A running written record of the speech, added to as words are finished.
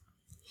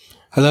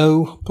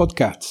Hello,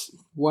 Podcats.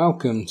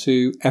 Welcome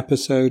to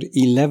episode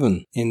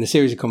 11 in the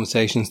series of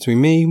conversations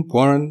between me,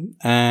 Warren,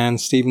 and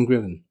Stephen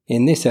Griven.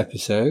 In this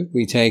episode,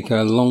 we take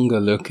a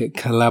longer look at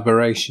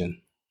collaboration.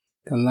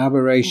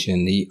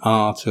 Collaboration, the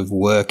art of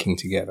working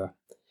together.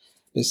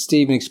 But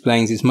Stephen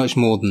explains it's much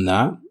more than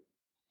that.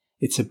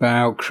 It's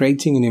about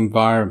creating an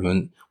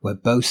environment where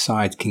both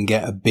sides can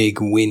get a big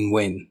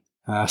win-win.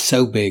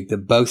 So big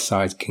that both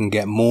sides can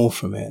get more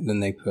from it than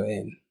they put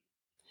in.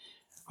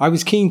 I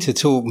was keen to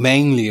talk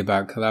mainly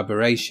about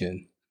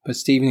collaboration, but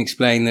Stephen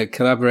explained that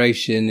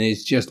collaboration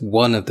is just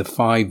one of the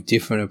 5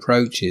 different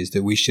approaches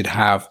that we should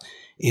have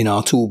in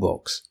our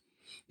toolbox.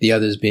 The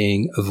others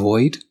being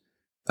avoid,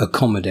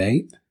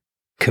 accommodate,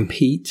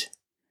 compete,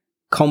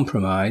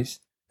 compromise,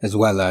 as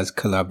well as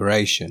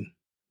collaboration.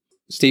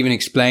 Stephen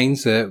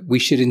explains that we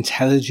should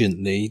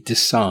intelligently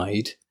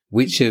decide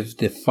which of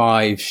the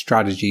 5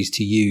 strategies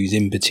to use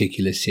in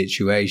particular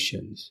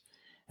situations,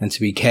 and to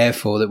be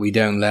careful that we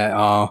don't let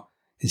our,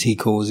 as he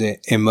calls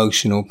it,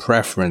 emotional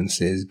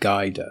preferences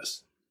guide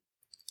us.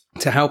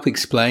 To help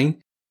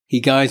explain, he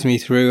guides me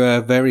through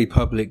a very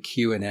public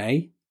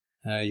Q&A.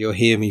 You'll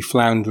hear me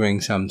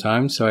floundering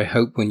sometimes, so I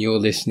hope when you're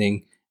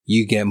listening,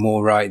 you get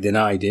more right than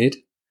I did.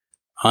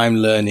 I'm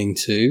learning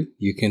too.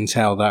 You can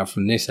tell that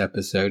from this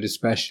episode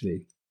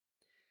especially.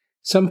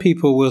 Some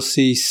people will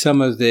see some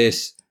of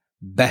this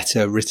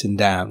better written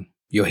down.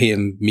 You'll hear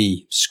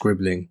me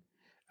scribbling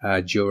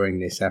during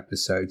this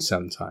episode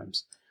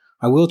sometimes.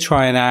 I will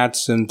try and add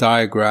some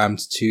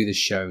diagrams to the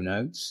show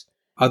notes.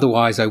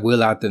 Otherwise, I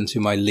will add them to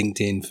my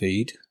LinkedIn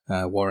feed,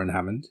 Warren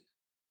Hammond.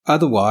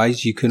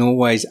 Otherwise, you can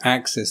always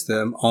access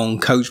them on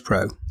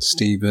CoachPro,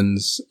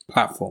 Stephen's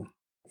platform.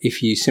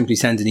 If you simply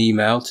send an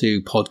email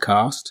to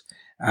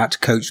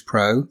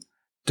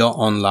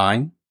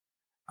podcast@coachpro.online,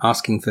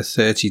 asking for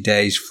 30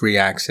 days free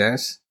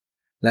access,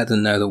 let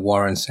them know that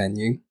Warren sent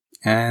you,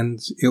 and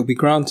it'll be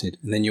granted,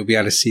 and then you'll be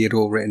able to see it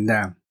all written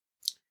down.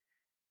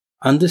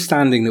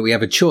 Understanding that we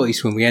have a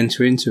choice when we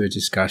enter into a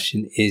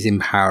discussion is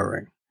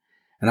empowering,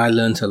 and I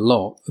learnt a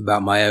lot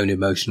about my own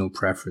emotional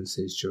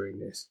preferences during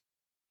this.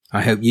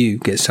 I hope you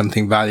get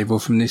something valuable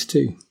from this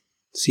too.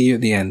 See you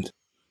at the end.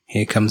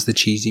 Here comes the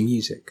cheesy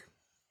music.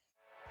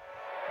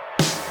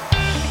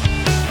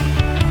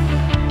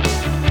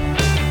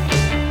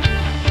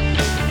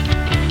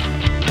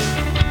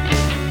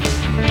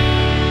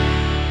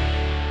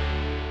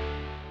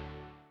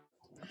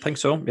 I think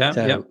so, yeah.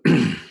 So,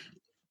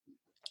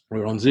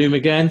 we're on Zoom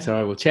again, so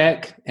I will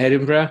check.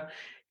 Edinburgh,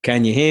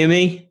 can you hear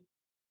me?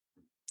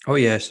 Oh,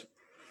 yes.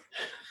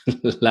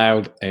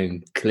 Loud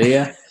and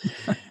clear.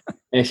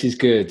 This is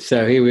good.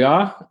 So here we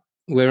are.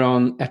 We're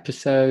on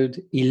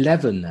episode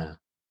 11 now.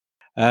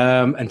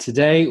 And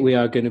today we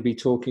are going to be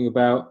talking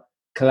about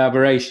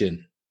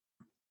collaboration.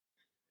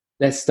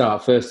 Let's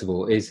start, first of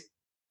all, is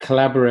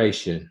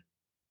collaboration.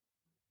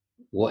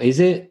 What is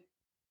it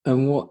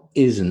and what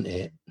isn't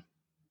it?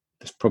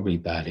 That's probably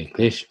bad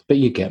English, but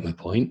you get my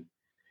point.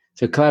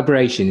 So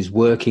collaboration is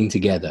working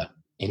together.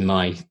 In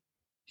my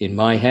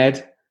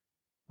head,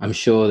 I'm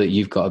sure that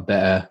you've got a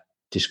better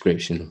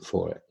description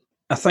for it.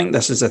 I think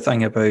this is the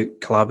thing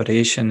about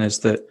collaboration,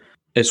 is that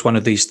it's one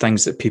of these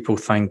things that people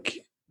think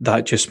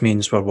that just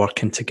means we're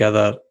working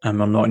together and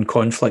we're not in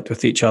conflict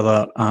with each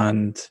other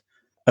and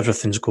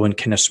everything's going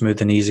kind of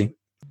smooth and easy.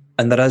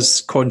 And there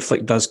is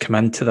conflict does come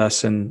into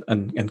this, and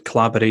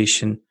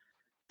collaboration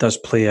does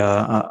play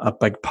a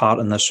big part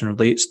in this and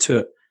relates to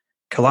it.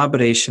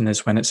 Collaboration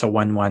is when it's a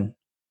win-win.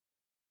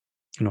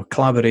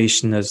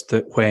 Collaboration is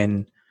that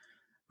when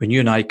you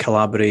and I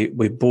collaborate,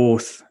 we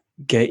both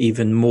get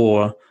even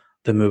more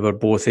than we were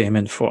both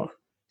aiming for.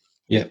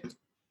 Yeah.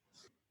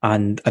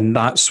 And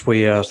that's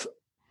where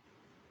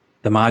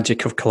the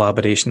magic of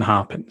collaboration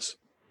happens.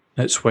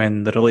 It's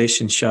when the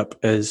relationship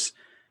is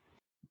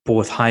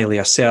both highly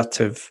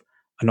assertive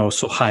and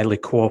also highly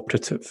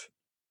cooperative.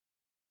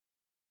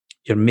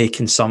 You're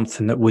making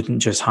something that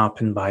wouldn't just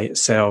happen by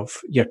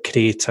itself. You're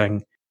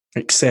creating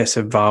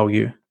excessive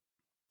value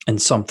in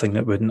something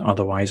that wouldn't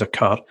otherwise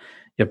occur.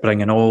 You're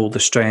bringing all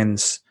the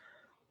strengths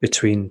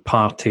between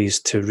parties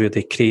to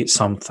really create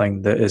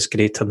something that is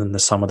greater than the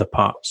sum of the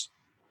parts.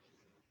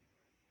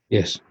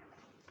 Yes.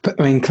 But,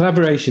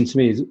 collaboration to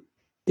me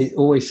it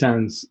always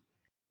sounds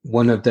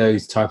one of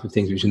those type of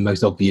things which is the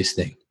most obvious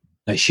thing.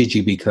 Like, should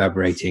you be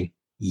collaborating?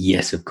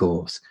 Yes, of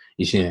course.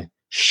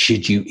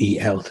 Should you eat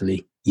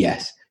healthily?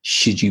 Yes.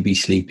 Should you be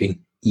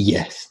sleeping?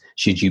 Yes.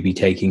 Should you be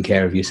taking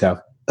care of yourself?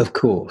 Of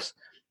course.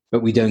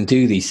 But we don't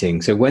do these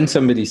things. So when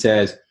somebody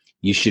says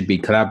you should be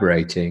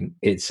collaborating,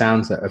 it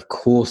sounds like, of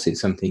course,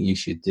 it's something you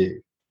should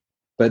do.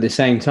 But at the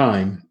same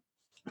time,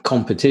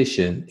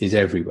 competition is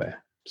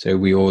everywhere. So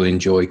we all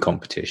enjoy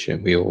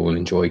competition. We all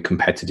enjoy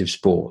competitive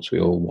sports. We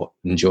all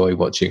enjoy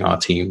watching our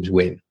teams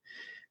win.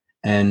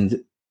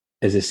 And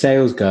as a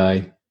sales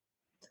guy,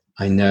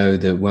 I know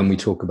that when we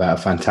talk about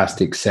a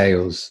fantastic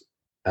sales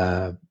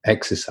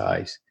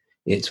exercise,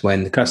 it's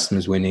when the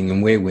customer's winning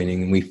and we're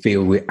winning and we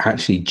feel we're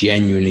actually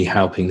genuinely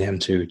helping them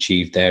to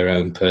achieve their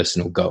own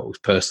personal goals,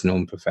 personal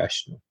and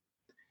professional.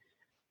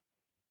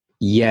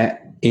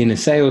 Yet in a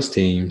sales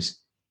teams,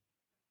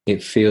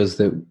 it feels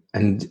that,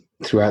 and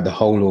throughout the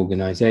whole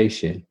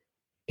organization,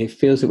 it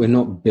feels that we're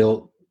not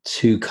built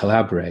to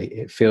collaborate.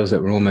 It feels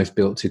that we're almost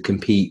built to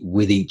compete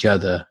with each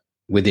other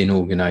within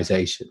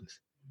organizations.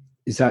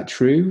 Is that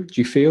true?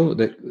 Do you feel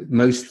that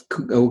most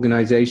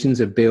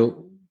organizations are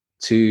built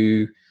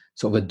to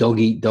sort of a dog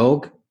eat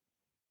dog?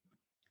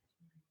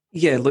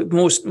 Yeah, look,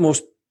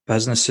 most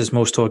businesses,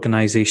 most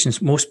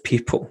organizations, most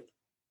people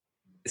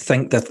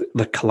think that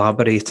they're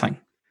collaborating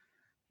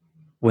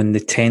when they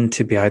tend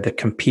to be either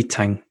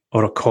competing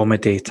or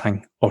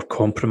accommodating or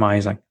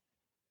compromising.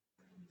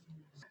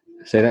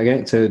 Say that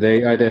again. So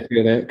they either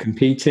feel they're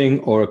competing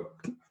or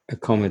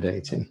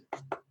accommodating.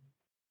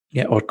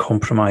 Yeah, or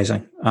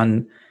compromising.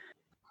 And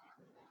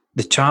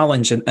the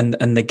challenge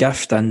and the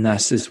gift in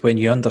this is when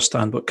you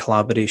understand what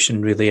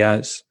collaboration really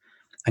is,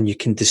 and you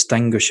can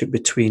distinguish it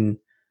between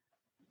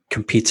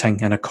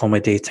competing and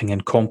accommodating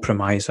and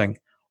compromising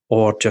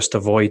or just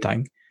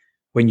avoiding.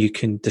 When you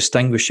can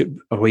distinguish it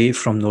away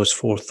from those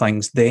four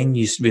things, then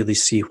you really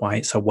see why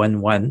it's a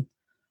win-win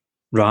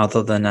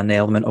rather than an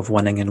element of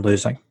winning and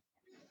losing.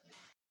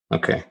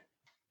 Okay.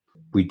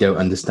 We don't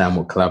understand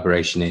what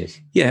collaboration is.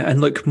 Yeah, and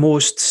look,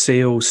 most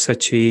sales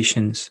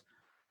situations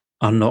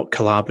are not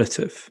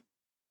collaborative.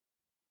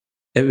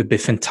 It would be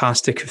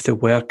fantastic if they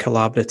were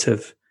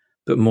collaborative,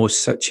 but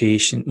most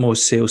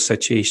sales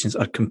situations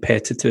are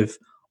competitive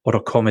or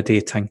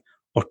accommodating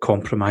or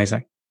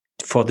compromising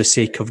for the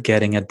sake of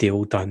getting a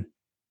deal done.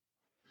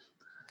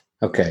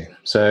 Okay,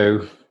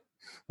 so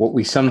what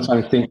we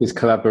sometimes think is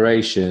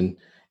collaboration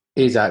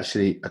is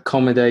actually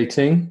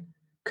accommodating,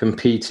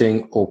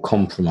 competing, or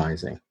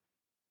compromising.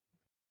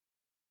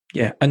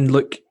 Yeah, and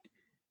look,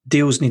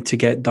 deals need to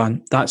get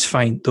done. That's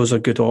fine. Those are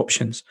good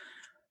options.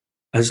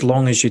 As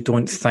long as you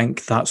don't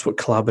think that's what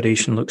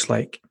collaboration looks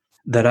like.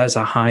 There is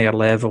a higher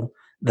level.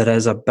 There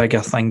is a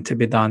bigger thing to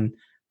be done,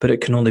 but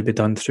it can only be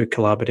done through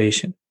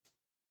collaboration.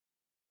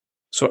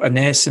 So in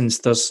essence,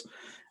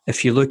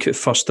 if you look at,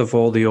 first of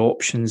all, the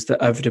options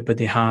that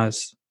everybody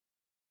has,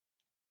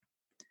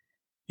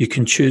 you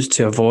can choose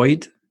to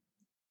avoid,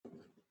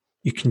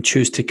 you can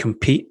choose to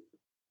compete,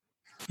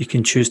 you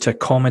can choose to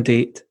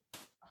accommodate,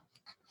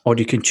 or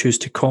you can choose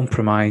to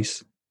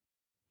compromise,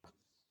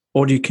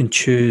 or you can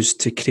choose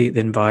to create the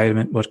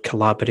environment where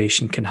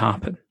collaboration can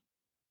happen.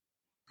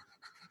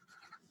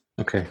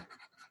 Okay.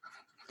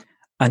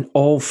 And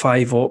all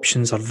five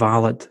options are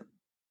valid.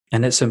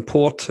 And it's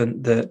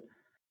important that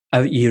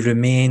you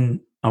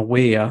remain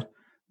aware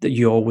that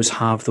you always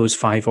have those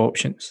five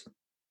options.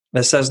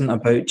 This isn't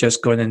about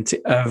just going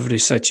into every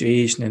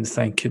situation and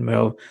thinking,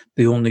 well,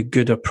 the only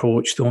good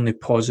approach, the only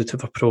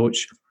positive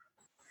approach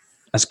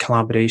is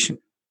collaboration.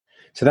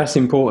 So that's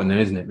important then,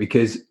 isn't it?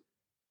 Because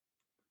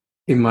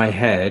in my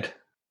head,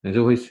 there's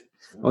always,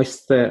 I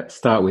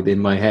start with in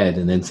my head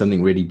and then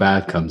something really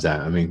bad comes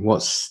out. I mean,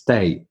 what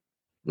state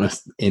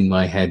must in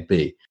my head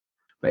be?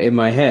 But in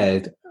my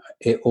head,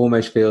 it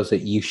almost feels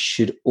that you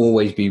should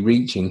always be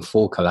reaching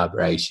for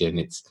collaboration.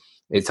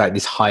 It's like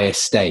this higher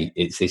state.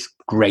 It's this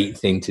great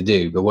thing to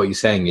do. But what you're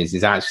saying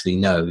is actually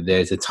no,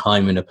 there's a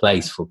time and a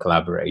place for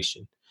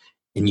collaboration.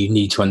 And you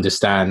need to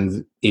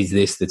understand, is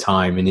this the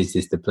time and is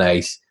this the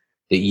place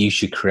that you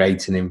should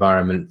create an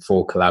environment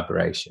for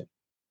collaboration?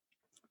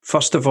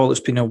 First of all, it's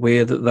being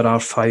aware that there are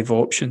five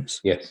options.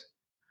 Yes.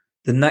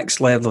 The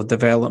next level of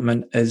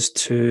development is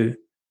to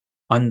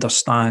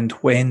understand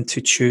when to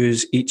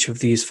choose each of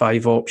these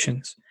five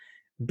options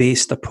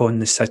based upon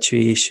the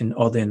situation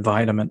or the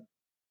environment.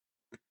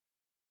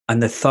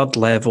 And the third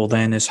level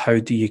then is, how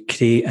do you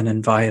create an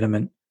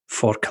environment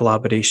for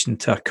collaboration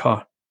to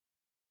occur?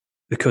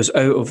 Because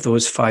out of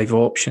those five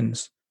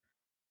options,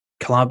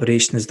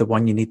 collaboration is the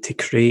one you need to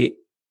create.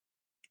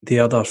 The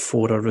other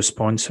four are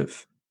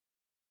responsive.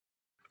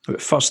 But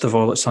first of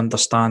all, it's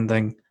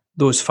understanding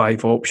those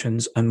five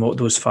options and what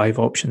those five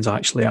options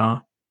actually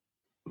are.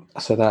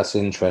 So that's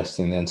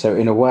interesting then. So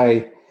in a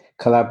way,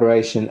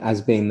 collaboration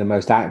as being the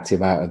most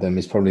active out of them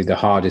is probably the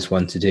hardest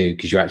one to do,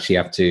 because you actually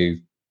have to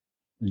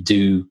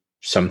do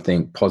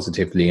something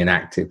positively and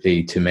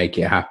actively to make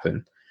it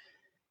happen.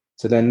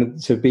 So then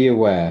to be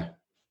aware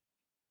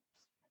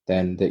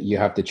then that you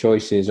have the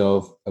choices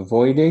of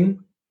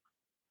avoiding,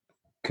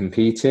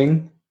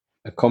 competing,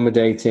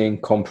 accommodating,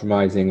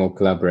 compromising, or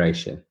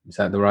collaboration. Is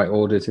that the right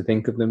order to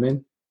think of them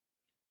in?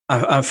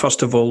 I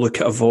first of all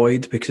look at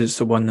avoid, because it's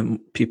the one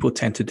that people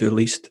tend to do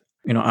least.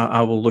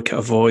 I will look at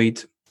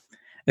avoid.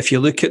 If you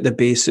look at the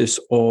basis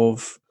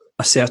of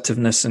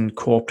assertiveness and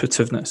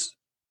cooperativeness,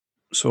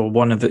 so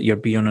one of it, you're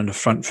being on the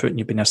front foot and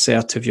you're being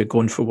assertive, you're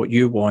going for what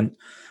you want.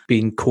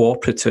 Being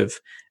cooperative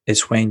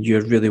is when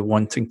you're really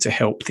wanting to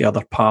help the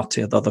other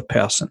party or the other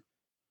person.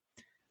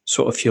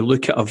 So if you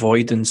look at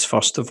avoidance,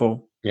 first of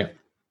all, yeah,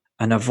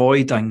 and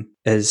avoiding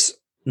is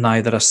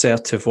neither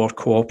assertive or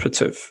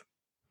cooperative.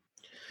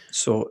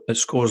 So it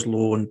scores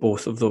low on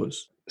both of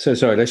those. So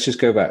sorry, let's just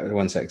go back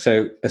 1 sec.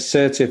 So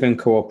assertive and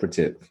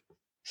cooperative.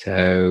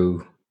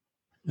 So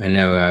I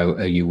know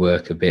how you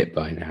work a bit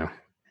by now.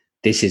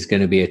 This is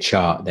going to be a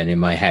chart then in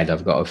my head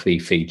I've got to be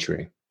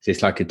featuring. Is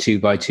this like a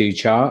 2x2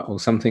 chart or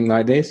something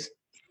like this?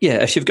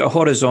 Yeah, if you've got a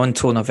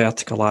horizontal and a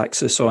vertical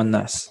axis on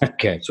this.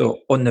 Okay. So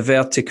on the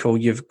vertical,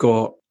 you've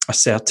got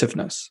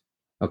assertiveness.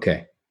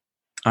 Okay.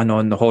 And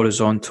on the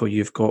horizontal,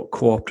 you've got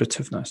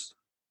cooperativeness.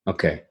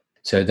 Okay.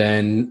 So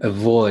then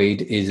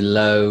avoid is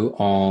low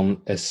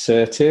on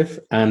assertive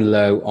and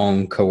low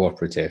on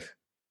cooperative.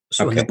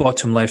 So in the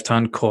bottom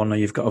left-hand corner,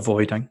 you've got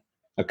avoiding.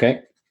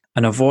 Okay.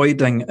 And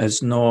avoiding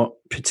is not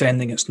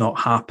pretending it's not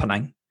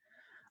happening.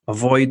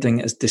 Avoiding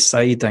is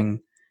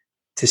deciding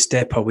to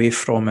step away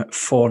from it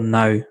for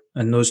now.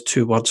 And those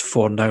two words,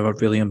 for now, are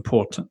really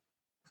important.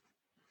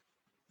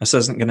 This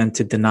isn't getting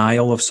into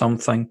denial of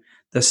something.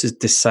 This is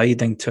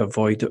deciding to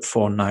avoid it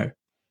for now.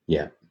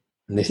 Yeah.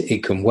 And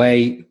it can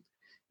wait.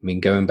 I mean,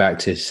 going back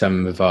to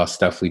some of our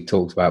stuff we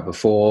talked about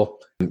before,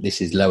 this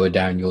is lower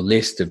down your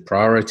list of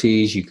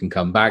priorities. You can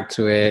come back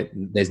to it.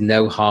 There's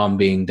no harm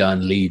being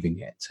done leaving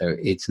it. So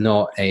it's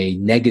not a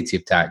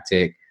negative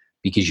tactic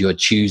because you're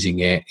choosing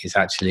it. It's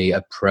actually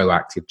a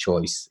proactive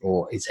choice,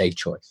 or it's a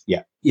choice.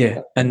 Yeah.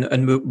 Yeah.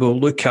 And we'll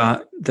look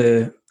at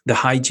the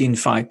hygiene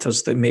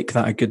factors that make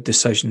that a good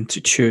decision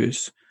to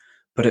choose.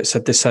 But it's a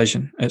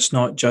decision. It's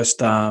not just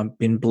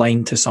being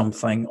blind to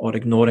something or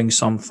ignoring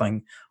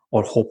something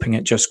or hoping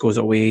it just goes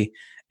away.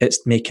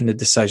 It's making the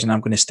decision,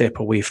 I'm going to step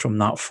away from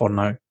that for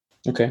now.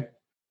 Okay.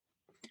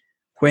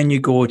 When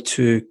you go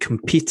to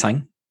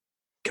competing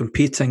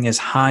is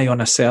high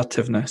on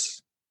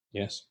assertiveness.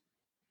 Yes.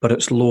 But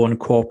it's low on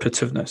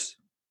cooperativeness.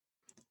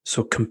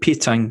 So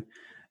competing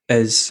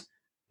is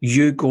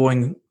you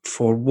going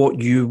for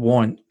what you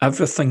want,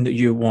 everything that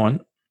you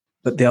want,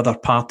 but the other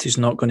party's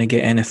not going to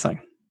get anything.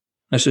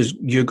 This is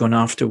you going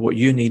after what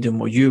you need and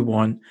what you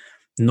want,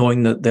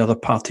 knowing that the other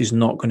party's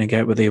not going to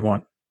get what they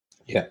want.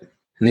 Yeah.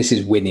 And this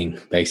is winning,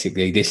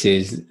 basically. This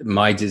is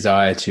my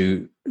desire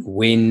to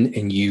win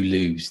and you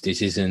lose.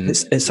 This isn't...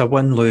 It's a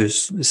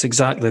win-lose. It's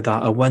exactly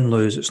that, a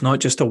win-lose. It's not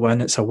just a win,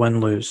 it's a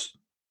win-lose.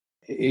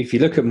 If you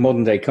look at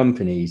modern day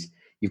companies,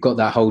 you've got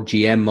that whole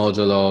GM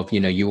model of,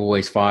 you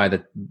always fire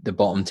the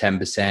bottom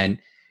 10%.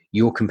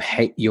 You're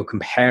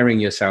comparing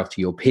yourself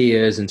to your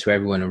peers and to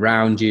everyone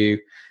around you.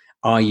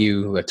 Are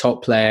you a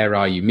top player?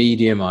 Are you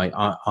medium?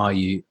 Are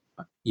you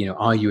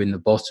in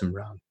the bottom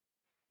rung?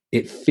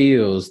 It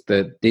feels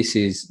that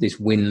this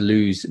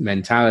win-lose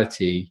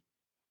mentality,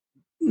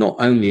 not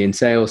only in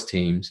sales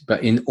teams,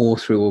 but in all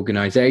through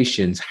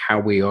organizations, how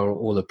we are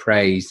all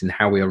appraised and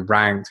how we are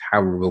ranked,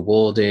 how we're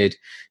rewarded,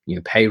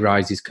 pay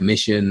rises,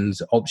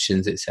 commissions,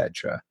 options,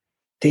 etc.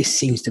 This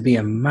seems to be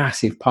a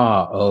massive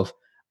part of,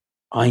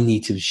 I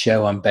need to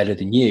show I'm better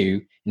than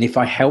you. And if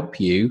I help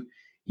you,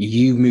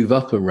 you move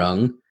up a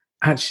rung,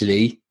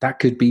 actually, that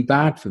could be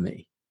bad for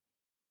me.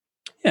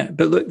 Yeah,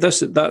 but look,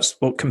 that's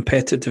what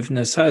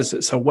competitiveness is.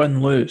 It's a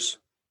win-lose.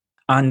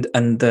 And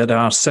there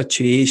are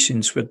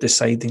situations where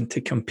deciding to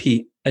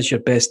compete is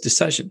your best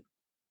decision.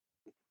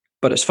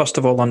 But it's first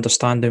of all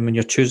understanding when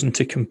you're choosing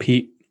to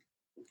compete,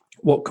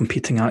 what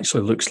competing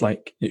actually looks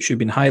like. It should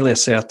be highly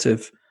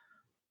assertive,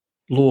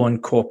 low on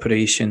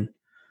cooperation,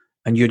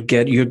 and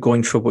you're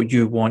going for what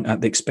you want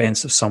at the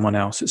expense of someone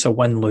else. It's a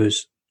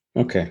win-lose.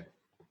 Okay.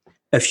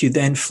 If you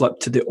then flip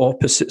to the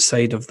opposite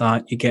side of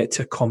that, you get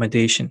to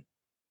accommodation.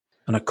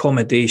 And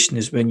accommodation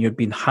is when you're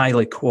being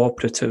highly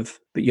cooperative,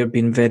 but you're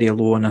being very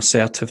low on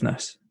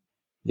assertiveness.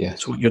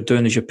 Yes. So what you're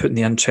doing is you're putting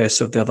the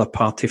interests of the other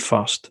party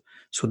first.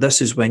 So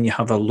this is when you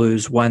have a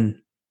lose-win.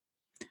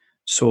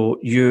 So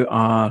you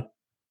are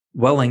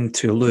willing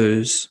to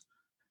lose,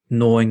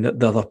 knowing that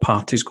the other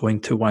party is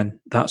going to win.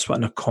 That's what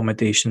an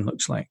accommodation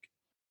looks like.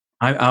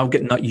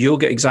 You'll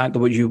get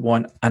exactly what you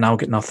want, and I'll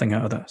get nothing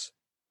out of this.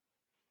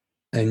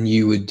 And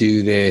you would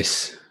do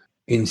this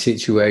in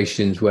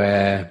situations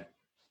where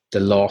the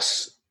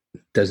loss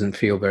doesn't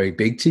feel very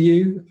big to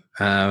you.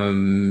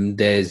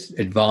 There's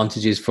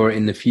advantages for it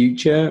in the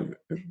future.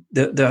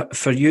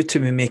 For you to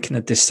be making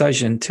a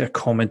decision to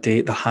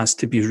accommodate, there has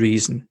to be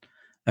reason.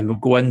 And we'll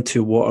go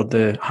into what are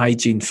the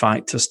hygiene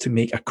factors to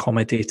make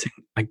accommodating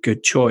a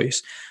good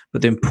choice.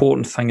 But the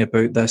important thing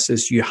about this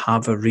is you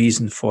have a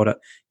reason for it.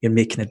 You're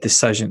making a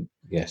decision.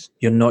 Yes.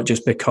 You're not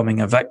just becoming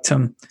a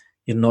victim.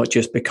 You're not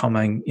just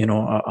becoming,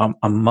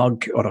 a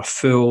mug or a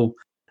fool.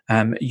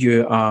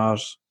 You are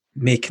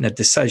making a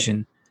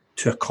decision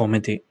to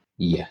accommodate.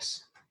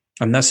 Yes.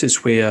 And this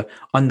is where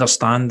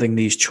understanding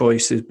these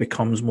choices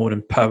becomes more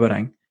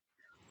empowering,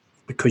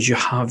 because you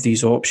have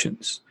these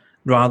options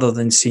rather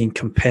than seeing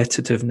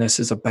competitiveness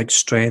as a big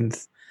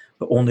strength,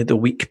 but only the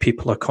weak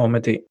people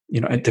accommodate.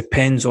 It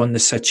depends on the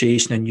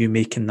situation and you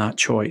making that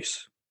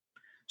choice.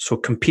 So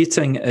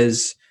competing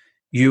is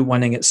you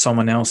winning at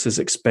someone else's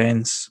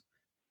expense.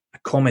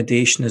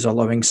 Accommodation is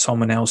allowing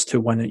someone else to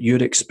win at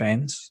your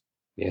expense.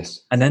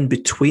 Yes. And in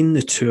between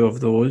the two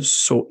of those,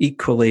 so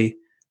equally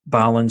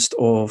balanced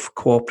of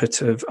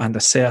cooperative and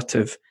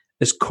assertive,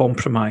 is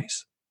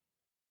compromise.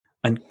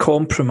 And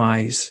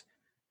compromise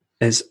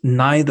is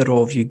neither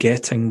of you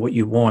getting what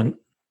you want,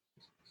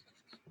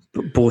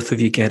 but both of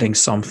you getting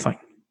something.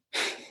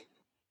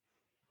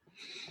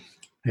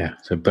 Yeah.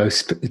 So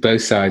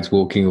both sides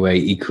walking away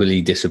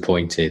equally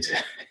disappointed.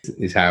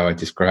 is how I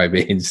describe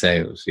it in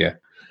sales. Yeah.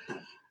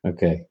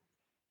 Okay.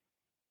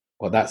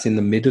 Well, that's in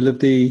the middle of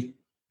the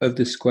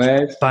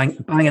squares. Bang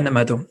in the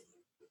middle.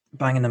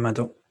 Bang in the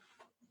middle.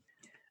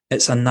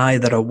 It's a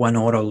neither a win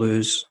or a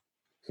lose.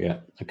 Yeah.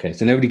 Okay.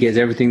 So nobody gets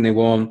everything they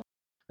want.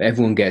 But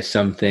everyone gets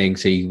something.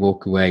 So you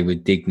walk away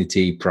with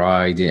dignity,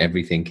 pride,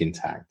 everything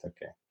intact.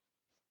 Okay.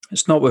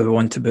 It's not what we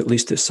want to, but at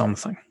least it's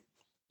something.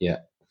 Yeah.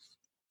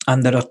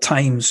 And there are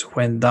times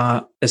when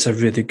that is a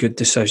really good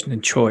decision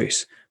and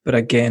choice. But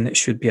again, it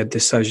should be a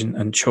decision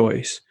and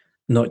choice,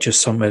 not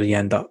just somewhere you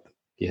end up.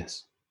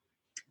 Yes.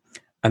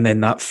 And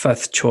then that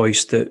fifth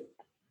choice that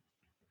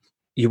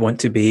you want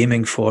to be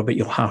aiming for, but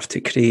you'll have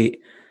to create,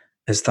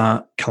 is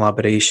that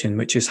collaboration,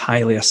 which is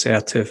highly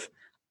assertive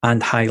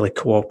and highly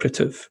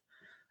cooperative.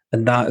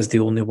 And that is the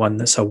only one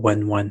that's a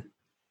win-win.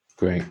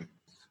 Great.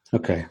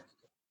 Okay.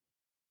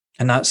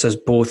 And that's us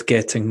both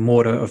getting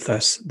more out of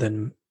this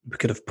than we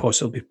could have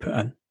possibly put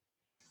in.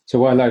 So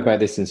what I like about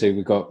this, and so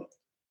we've got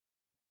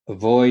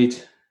avoid,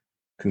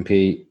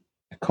 compete,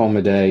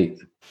 accommodate,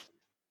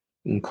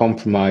 and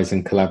compromise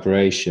and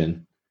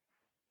collaboration.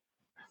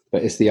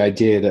 But it's the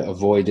idea that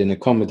avoid and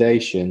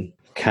accommodation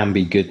can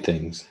be good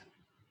things.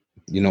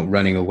 You're not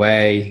running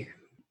away.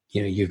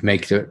 You've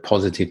made a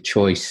positive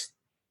choice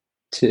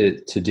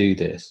to do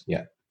this.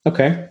 Yeah.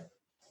 Okay.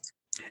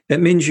 It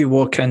means you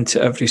walk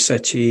into every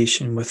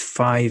situation with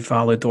 5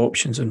 valid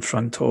options in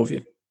front of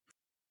you.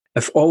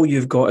 If all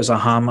you've got is a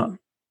hammer,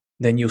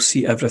 then you'll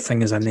see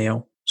everything as a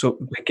nail. So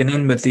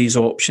beginning with these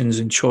options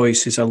and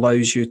choices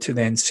allows you to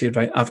then say,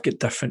 right, I've got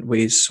different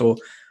ways. So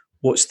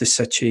what's the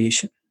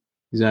situation?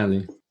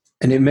 Exactly.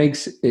 And it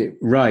makes it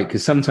right,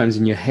 because sometimes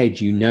in your head,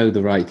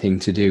 the right thing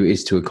to do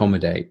is to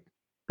accommodate,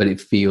 but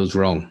it feels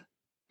wrong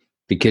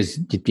because,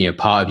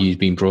 part of you has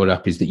been brought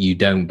up is that you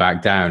don't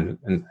back down.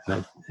 And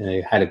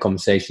I had a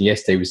conversation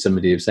yesterday with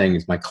somebody who was saying,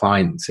 is my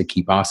clients that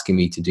keep asking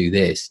me to do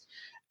this,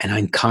 and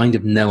I kind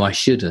of know I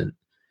shouldn't.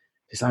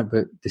 It's like,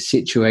 but the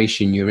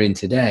situation you're in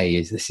today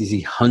is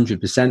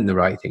 100% the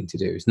right thing to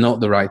do. It's not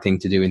the right thing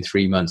to do in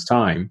 3 months'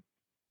 time,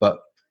 but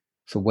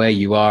for where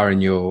you are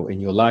in your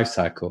life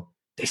cycle,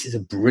 this is a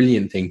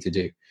brilliant thing to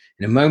do.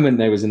 In a moment,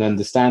 there was an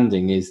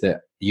understanding is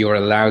that you're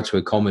allowed to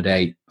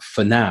accommodate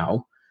for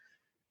now.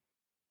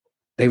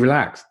 They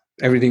relaxed.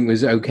 Everything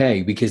was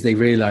okay because they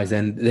realized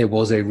then there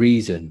was a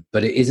reason.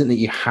 But it isn't that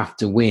you have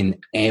to win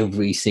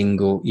every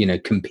single,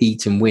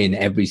 compete and win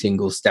every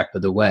single step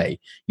of the way.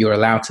 You're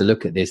allowed to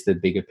look at this, the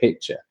bigger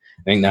picture.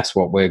 I think that's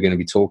what we're going to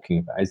be talking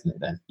about, isn't it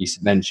then? You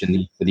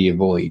mentioned for the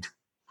avoid.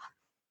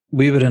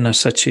 We were in a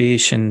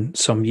situation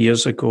some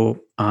years ago,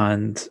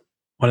 and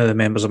one of the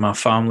members of my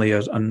family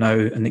are now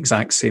in the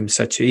exact same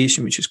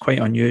situation, which is quite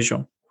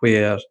unusual,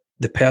 where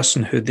the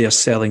person who they're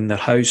selling their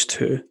house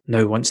to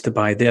now wants to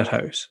buy their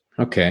house.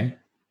 Okay.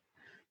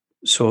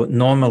 So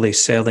normally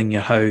selling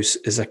your house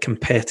is a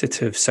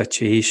competitive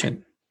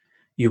situation.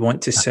 You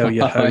want to sell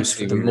your house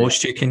for the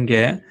most you can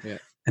get,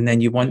 and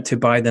then you want to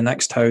buy the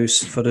next house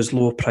for as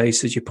low a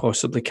price as you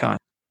possibly can.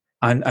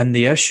 And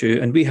the issue,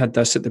 and we had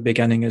this at the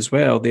beginning as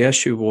well, the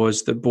issue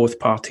was that both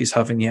parties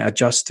haven't yet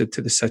adjusted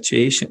to the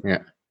situation.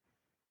 Yeah.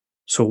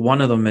 So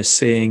one of them is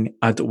saying,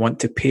 I don't want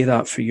to pay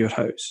that for your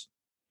house.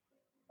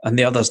 And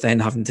the other's then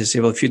having to say,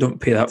 well, if you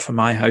don't pay that for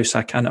my house,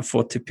 I can't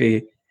afford to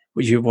pay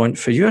what you want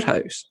for your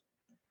house.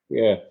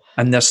 Yeah.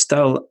 And they're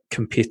still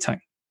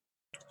competing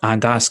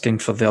and asking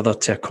for the other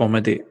to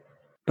accommodate.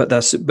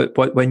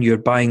 But when you're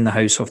buying the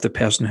house of the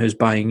person who's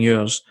buying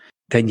yours,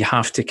 then you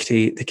have to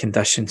create the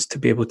conditions to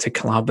be able to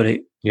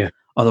collaborate. Yeah.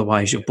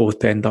 Otherwise, you'll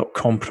both end up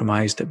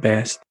compromised at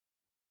best.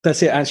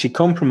 That's it. Actually,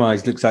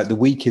 compromise looks like the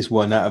weakest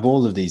one out of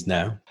all of these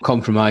now.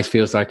 Compromise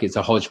feels like it's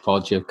a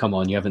hodgepodge of, come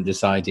on, you haven't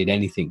decided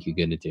anything you're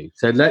going to do.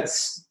 So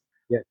let's...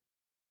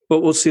 But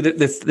we'll see that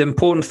the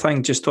important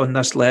thing just on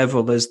this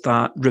level is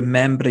that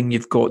remembering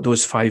you've got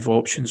those 5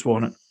 options,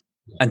 Warren.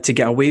 And to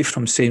get away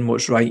from saying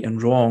what's right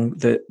and wrong,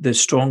 the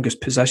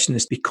strongest position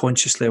is to be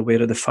consciously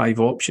aware of the 5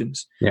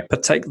 options. Yeah.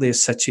 Particularly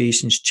as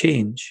situations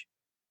change,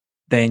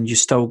 then you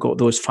still got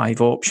those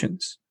 5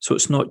 options. So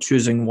it's not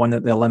choosing one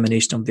at the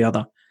elimination of the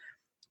other.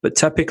 But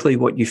typically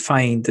what you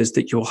find is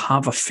that you'll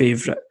have a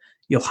favourite.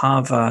 You'll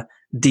have a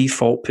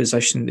default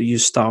position that you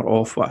start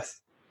off with.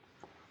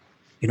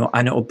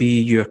 And it'll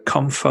be your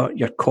comfort,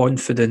 your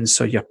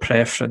confidence, or your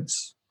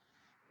preference.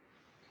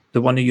 The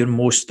one that you're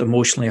most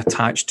emotionally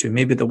attached to,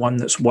 maybe the one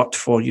that's worked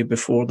for you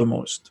before the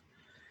most.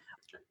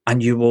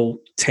 And you will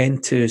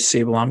tend to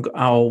say, well,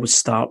 I always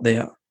start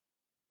there,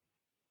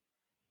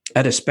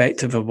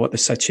 irrespective of what the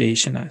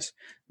situation is,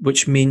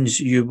 which means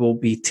you will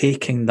be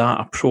taking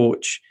that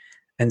approach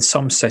in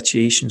some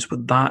situations,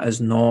 but that is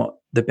not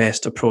the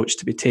best approach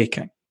to be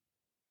taking.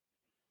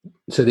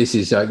 So this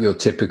is like your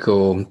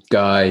typical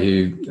guy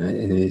who,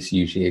 and it's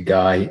usually a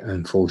guy,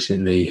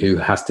 unfortunately, who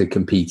has to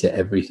compete at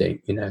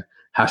everything,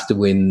 has to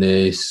win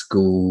the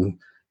school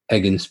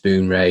egg and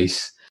spoon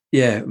race.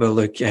 Yeah, well,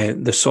 look,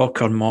 the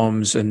soccer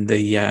moms and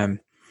the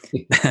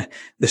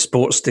the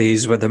sports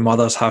days where the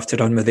mothers have to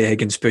run with the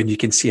egg and spoon, you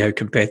can see how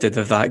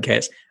competitive that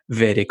gets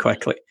very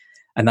quickly.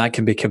 And that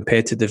can be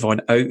competitive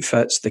on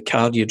outfits, the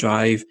car you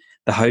drive,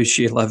 the house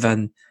you live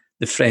in,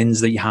 the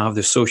friends that you have,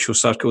 the social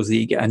circles that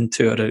you get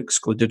into or are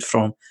excluded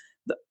from.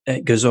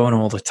 It goes on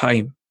all the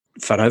time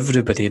for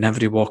everybody in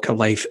every walk of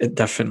life at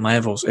different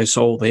levels. It's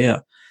all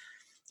there.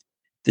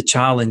 The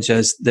challenge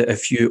is that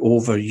if you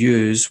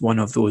overuse one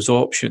of those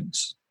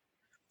options,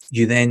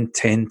 you then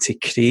tend to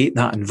create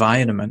that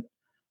environment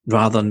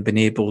rather than being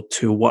able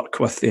to work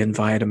with the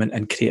environment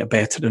and create a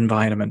better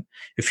environment.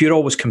 If you're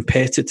always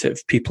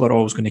competitive, people are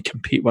always going to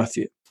compete with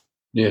you.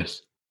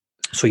 Yes.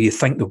 So you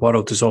think the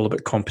world is all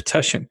about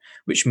competition,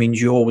 which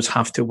means you always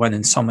have to win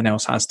and someone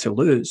else has to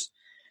lose.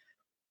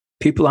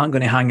 People aren't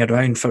going to hang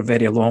around for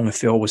very long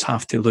if they always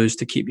have to lose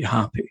to keep you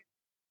happy.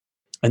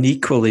 And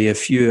equally,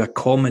 if you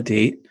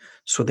accommodate,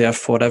 so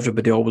therefore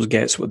everybody always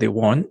gets what they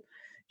want,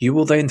 you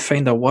will then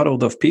find a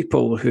world of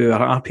people who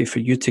are happy for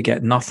you to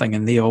get nothing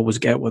and they always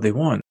get what they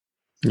want.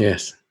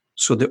 Yes.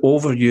 So the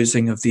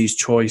overusing of these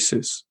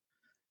choices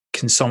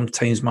can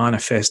sometimes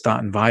manifest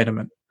that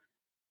environment.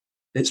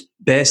 It's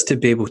best to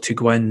be able to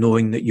go in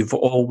knowing that you've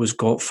always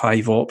got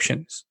 5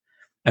 options.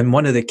 And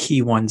one of the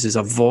key ones is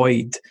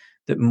avoid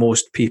that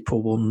most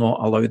people will not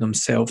allow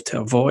themselves to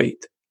avoid.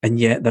 And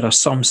yet there are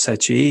some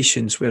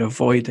situations where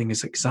avoiding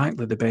is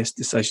exactly the best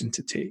decision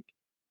to take.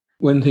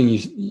 One thing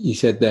you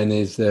said then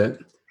is that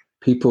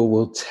people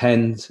will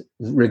tend,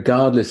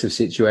 regardless of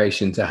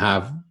situation, to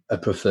have a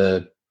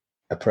preferred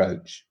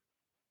approach.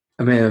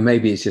 I mean,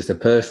 maybe it's just a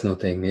personal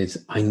thing.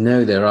 Is I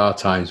know there are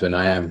times when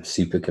I am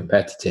super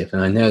competitive,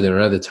 and I know there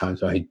are other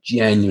times where I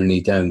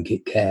genuinely don't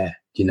care,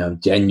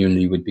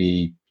 genuinely would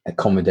be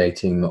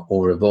accommodating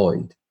or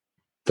avoid.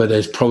 But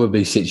there's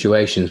probably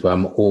situations where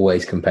I'm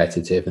always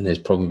competitive, and there's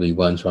probably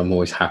ones where I'm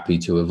always happy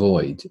to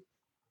avoid.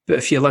 But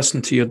if you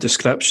listen to your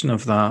description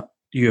of that,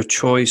 your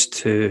choice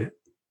to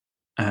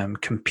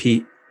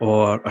compete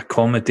or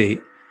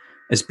accommodate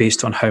is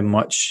based on how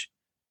much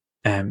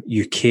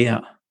you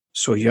care.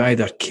 So you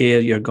either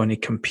care, you're going to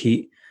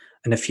compete,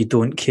 and if you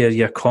don't care,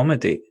 you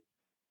accommodate.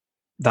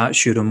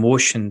 That's your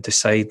emotion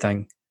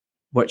deciding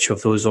which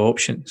of those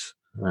options,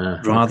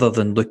 rather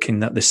than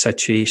looking at the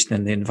situation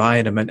and the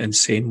environment and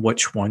saying,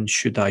 which one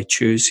should I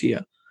choose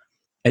here?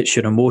 It's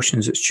your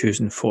emotions that's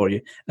choosing for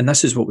you. And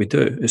this is what we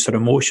do. It's our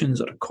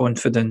emotions or our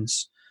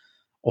confidence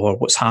or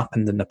what's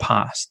happened in the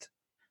past.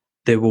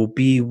 There will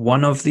be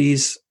one of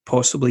these,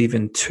 possibly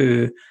even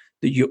 2,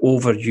 that you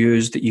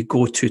overuse, that you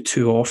go to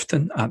too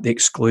often at the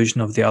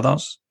exclusion of the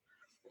others.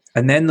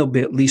 And then there'll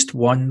be at least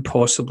 1,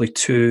 possibly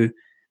 2,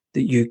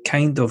 that you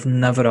kind of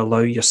never allow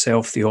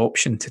yourself the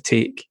option to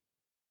take.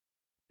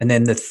 And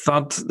then the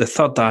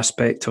third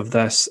aspect of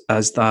this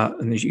is that,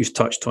 and you've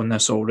touched on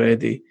this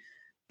already,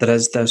 there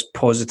is this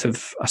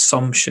positive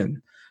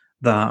assumption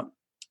that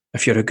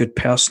if you're a good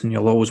person,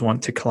 you'll always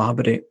want to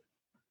collaborate.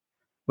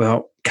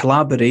 Well,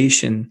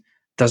 collaboration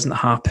doesn't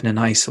happen in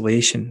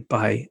isolation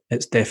by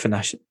its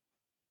definition.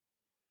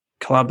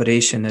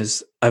 Collaboration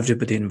is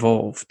everybody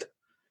involved.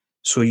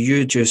 So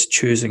you just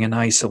choosing in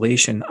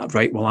isolation,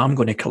 right, well, I'm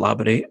going to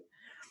collaborate,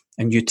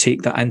 and you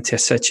take that into a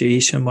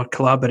situation where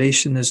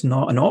collaboration is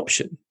not an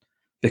option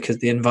because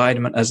the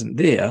environment isn't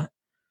there,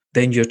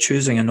 then you're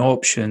choosing an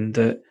option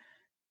that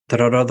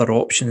there are other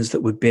options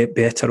that would be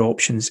better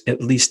options,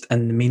 at least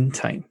in the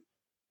meantime.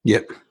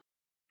 Yep.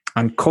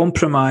 And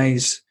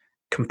compromise,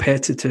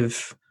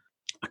 competitive,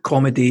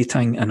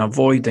 accommodating and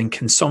avoiding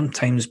can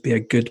sometimes be a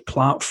good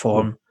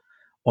platform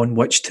on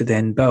which to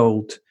then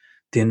build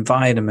the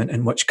environment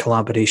in which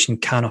collaboration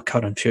can occur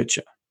in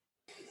future.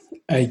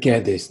 I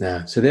get this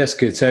now. So that's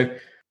good. So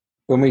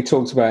when we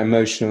talked about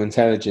emotional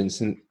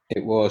intelligence, and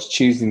it was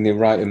choosing the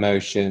right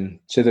emotion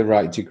to the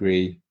right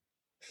degree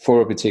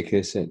for a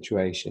particular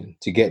situation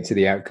to get to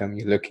the outcome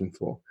you're looking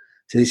for.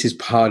 So this is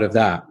part of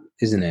that,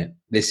 isn't it?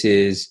 This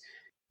is,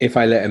 if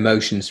I let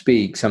emotion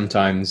speak,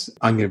 sometimes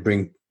I'm going to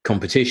bring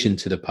competition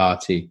to the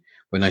party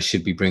when I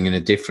should be bringing a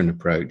different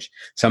approach.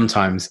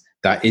 Sometimes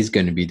that is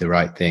going to be the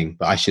right thing,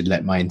 but I should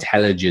let my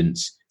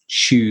intelligence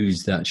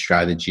choose that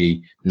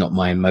strategy, not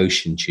my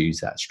emotion choose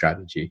that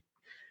strategy.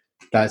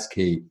 That's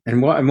key.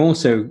 And what I'm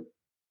also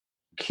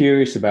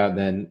curious about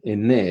then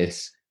in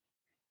this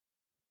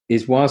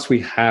is, whilst we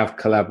have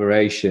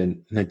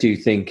collaboration, and I do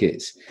think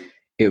it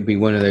would be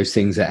one of those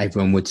things that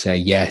everyone would say,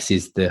 yes,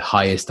 is the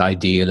highest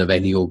ideal of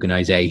any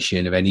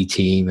organization, of any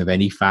team, of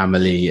any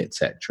family,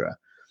 etc.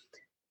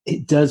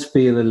 It does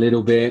feel a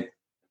little bit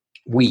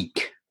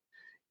weak.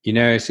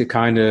 It's a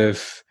kind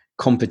of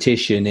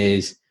competition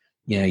is,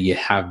 you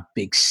have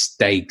big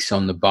stakes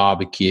on the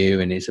barbecue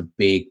and it's a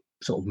big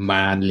sort of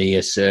manly,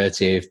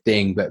 assertive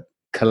thing, but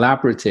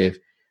collaborative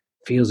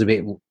feels a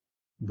bit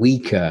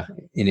weaker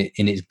in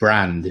its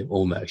brand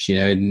almost,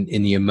 in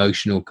the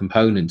emotional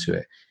component to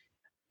it.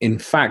 In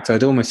fact,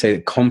 I'd almost say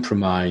that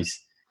compromise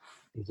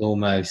is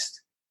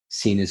almost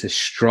seen as a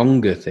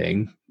stronger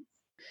thing.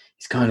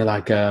 It's kind of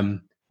like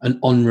an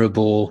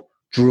honorable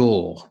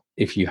draw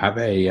if you have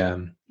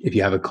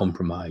a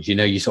compromise.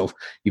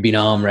 You've been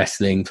arm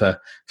wrestling for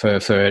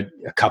a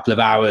couple of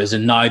hours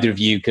and neither of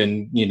you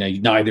can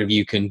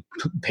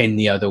pin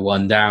the other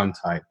one down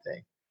type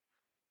thing.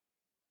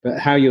 But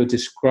how you're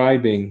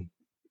describing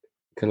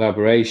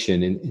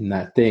collaboration in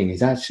that thing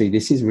is actually,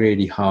 this is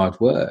really hard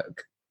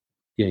work.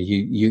 You know,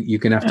 you're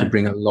going to have to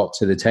bring a lot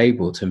to the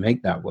table to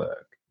make that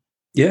work.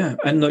 Yeah,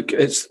 and look,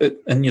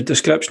 in your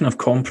description of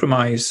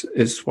compromise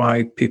is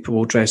why people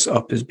will dress it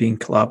up as being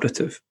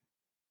collaborative,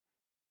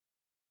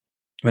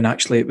 when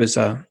actually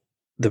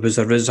there was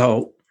a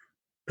result,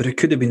 but it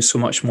could have been so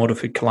much more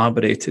if we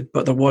collaborated.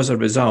 But there was a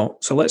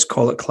result, so let's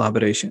call it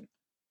collaboration.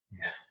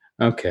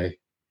 Yeah. Okay,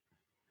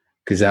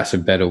 because that's a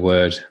better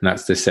word.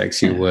 That's the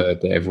sexier word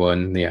that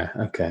everyone. Yeah.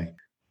 Okay,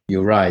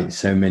 you're right.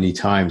 So many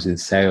times in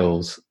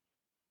sales,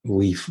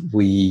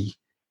 we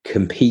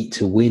compete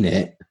to win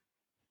it.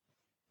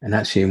 And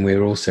actually, and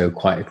we're also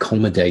quite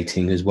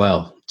accommodating as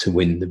well to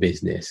win the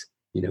business.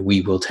 You know,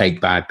 we will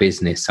take bad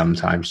business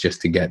sometimes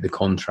just to get the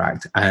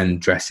contract and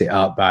dress it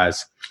up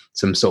as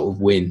some sort of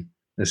win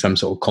or some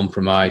sort of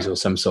compromise or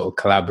some sort of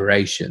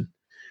collaboration.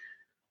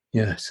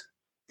 Yes.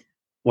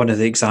 One of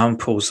the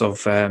examples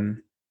of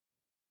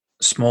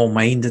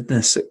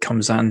small-mindedness that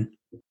comes in,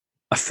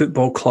 a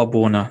football club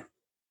owner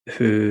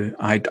who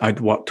I'd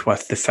worked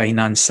with the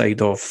finance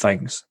side of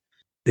things.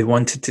 They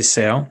wanted to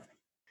sell.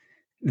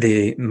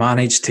 They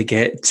managed to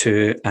get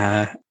to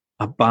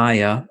a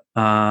buyer,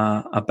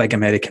 a big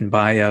American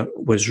buyer,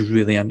 was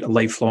really a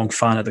lifelong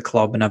fan of the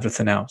club and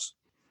everything else.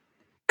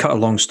 Cut a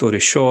long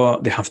story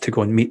short, they have to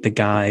go and meet the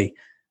guy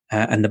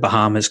in the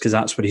Bahamas because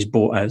that's where his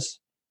boat is.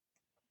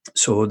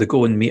 So they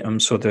go and meet him.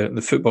 So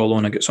the football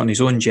owner gets on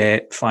his own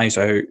jet, flies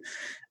out,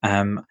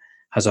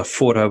 has a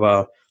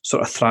 4-hour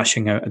sort of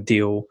thrashing out a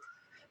deal.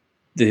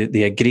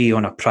 They agree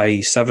on a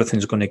price,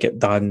 everything's going to get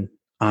done.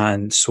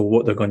 And so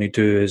what they're going to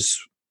do is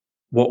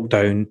walk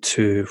down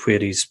to where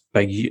his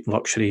big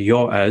luxury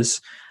yacht is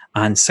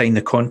and sign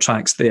the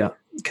contracts there.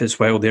 Because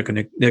while they're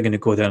going to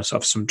go there and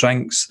have some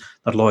drinks,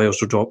 their lawyers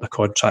will drop the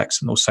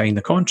contracts and they'll sign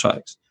the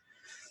contracts.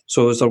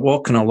 So as they're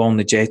walking along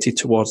the jetty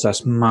towards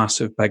this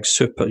massive big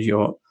super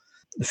yacht,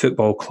 the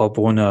football club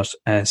owner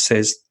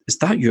says, "Is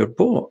that your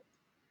boat?"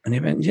 And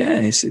he went,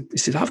 "Yeah." He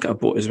said, "I've got a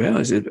boat as well."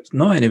 He said, "It's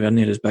not anywhere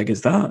near as big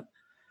as that."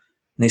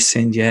 And he's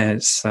saying, "Yeah,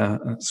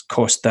 it's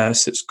cost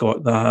this, it's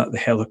got that, the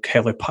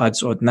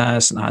helipad's on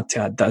this, and I had to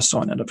add this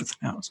on and everything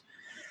else."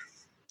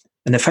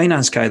 And the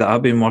finance guy that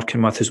I've been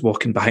working with is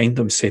walking behind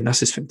him saying,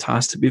 "This is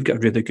fantastic. We've got a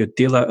really good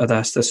deal out of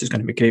this. This is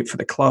going to be great for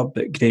the club,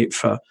 but great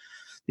for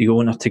the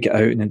owner to get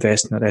out and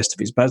invest in the rest of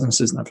his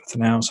businesses and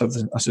everything else.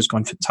 This has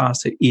gone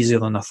fantastic, easier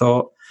than I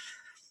thought."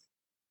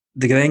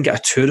 They then get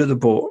a tour of the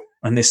boat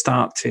and they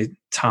start to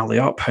tally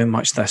up how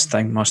much this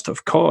thing must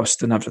have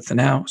cost and everything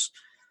else.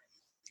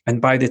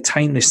 And by the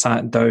time they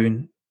sat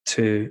down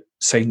to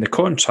sign the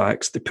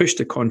contracts, they pushed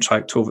the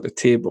contract over the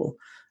table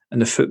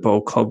and the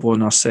football club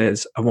owner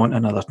says, "I want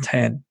another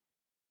 10.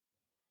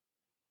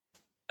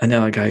 And the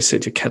other guy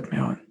said, "You kidding me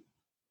on?"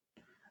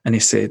 And he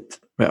said,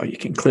 "Well, you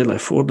can clearly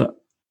afford it."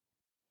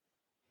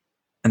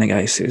 And the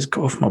guy says,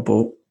 "Go off my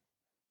boat."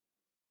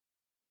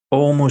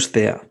 Almost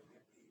there,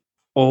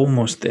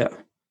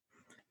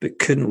 but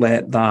couldn't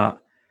let that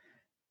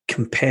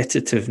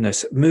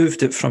competitiveness,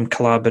 moved it from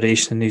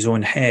collaboration in his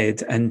own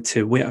head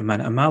into, wait a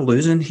minute, am I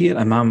losing here?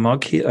 Am I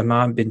mug here? Am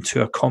I being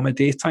too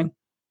accommodating?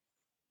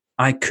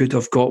 I could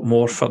have got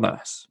more for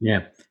this.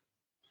 Yeah.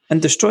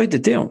 And destroyed the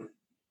deal.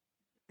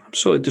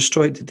 Absolutely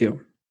destroyed the deal,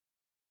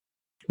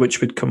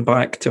 which would come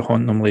back to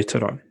haunt them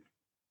later on.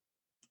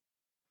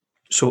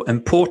 So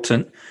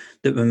important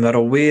that when we're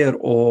aware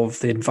of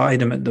the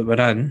environment that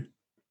we're in,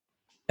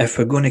 if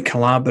we're going to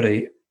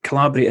collaborate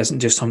isn't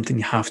just something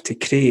you have to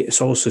create, it's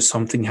also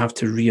something you have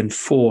to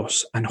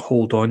reinforce and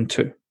hold on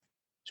to.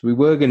 So we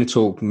were going to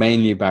talk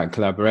mainly about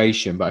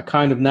collaboration, but I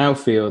kind of now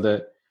feel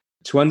that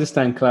to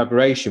understand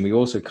collaboration, we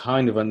also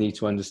kind of need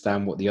to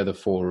understand what the other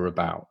four are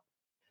about.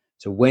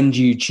 So when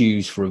do you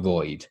choose for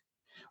avoid?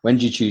 When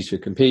do you choose for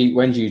compete?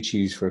 When do you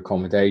choose for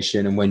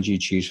accommodation? And when do you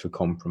choose for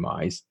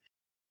compromise?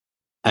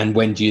 And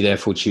when do you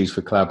therefore choose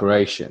for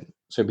collaboration?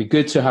 So it'd be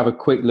good to have a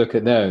quick look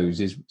at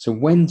those. So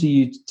when do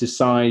you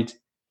decide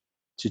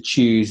to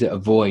choose that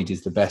avoid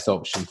is the best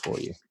option for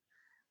you?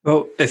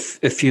 Well,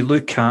 if you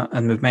look at,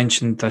 and we've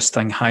mentioned this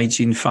thing,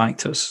 hygiene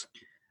factors,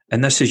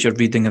 and this is your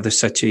reading of the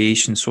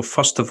situation. So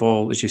first of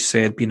all, as you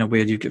said, being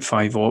aware you've got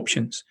 5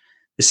 options.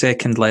 The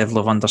second level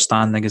of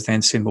understanding is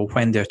then saying, well,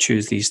 when do I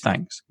choose these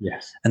things?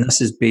 Yes. And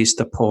this is based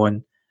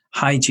upon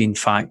hygiene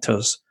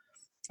factors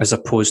as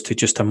opposed to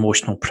just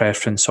emotional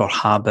preference or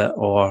habit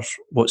or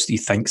what you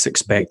think's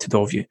expected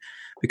of you.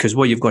 Because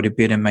what you've got to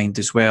bear in mind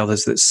as well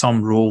is that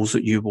some roles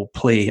that you will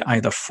play,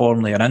 either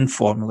formally or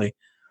informally,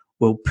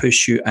 will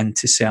push you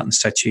into certain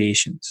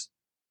situations.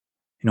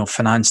 You know,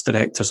 finance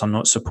directors are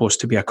not supposed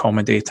to be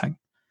accommodating.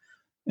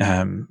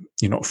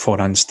 For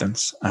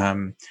instance,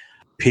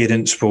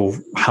 parents will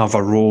have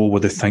a role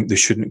where they think they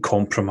shouldn't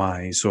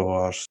compromise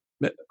or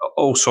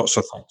all sorts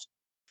of things.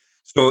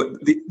 So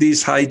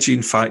these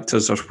hygiene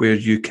factors are where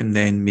you can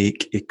then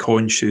make a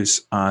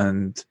conscious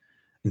and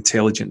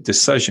intelligent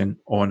decision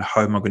on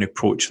how am I going to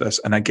approach this.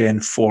 And again,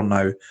 for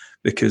now,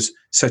 because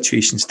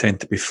situations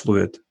tend to be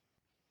fluid.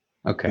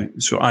 Okay.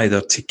 So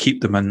either to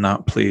keep them in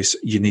that place,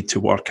 you need to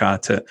work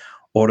at it,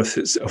 or if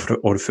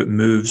it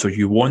moves or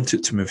you want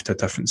it to move to a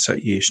different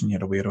situation,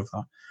 you're aware of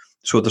that.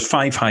 So there's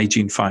 5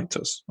 hygiene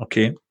factors.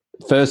 Okay.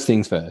 First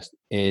things first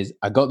is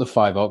I got the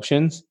 5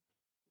 options.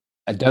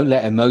 I don't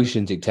let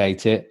emotion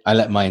dictate it. I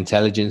let my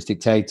intelligence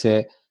dictate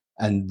it.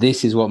 And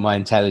this is what my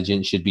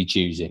intelligence should be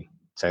choosing.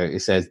 So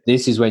it says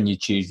this is when you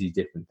choose these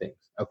different things.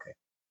 Okay.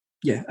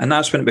 Yeah. And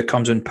that's when it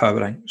becomes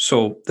empowering.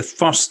 So the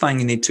first thing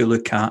you need to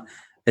look at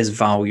is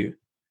value.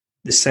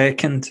 The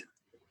second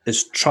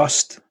is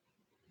trust.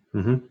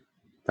 Mm-hmm.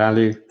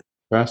 Value,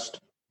 trust.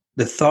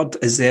 The third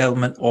is the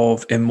element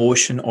of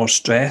emotion or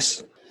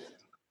stress.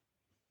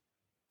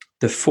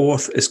 The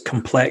fourth is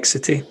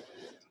complexity.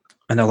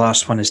 And the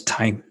last one is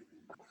time.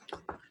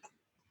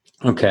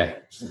 Okay.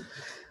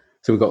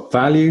 So we've got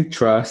value,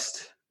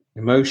 trust,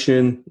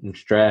 emotion and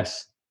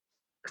stress,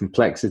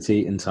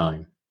 complexity and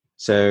time.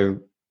 So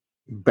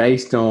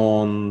based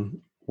on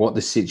what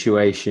the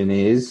situation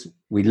is,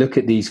 we look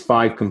at these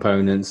 5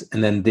 components,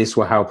 and then this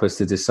will help us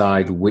to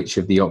decide which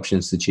of the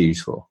options to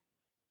choose for.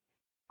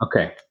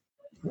 Okay.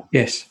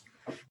 Yes.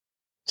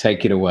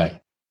 Take it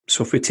away.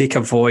 So if we take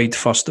avoid,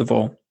 first of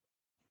all,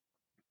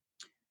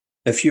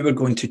 if you were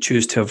going to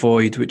choose to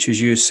avoid, which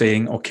is you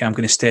saying, okay, I'm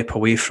going to step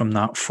away from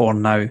that for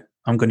now,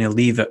 I'm going to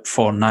leave it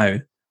for now.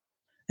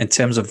 In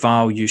terms of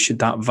value, should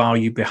that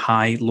value be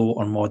high, low,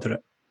 or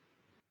moderate?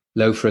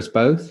 Low for us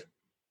both?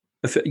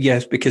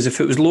 Yes, because if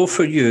it was low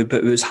for you,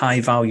 but it was high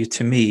value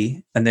to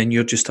me, and then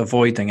you're just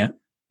avoiding it,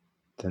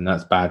 then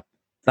that's bad.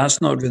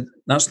 That's not really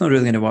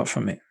going to work for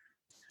me.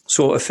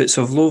 So if it's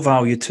of low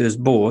value to us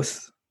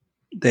both,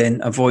 then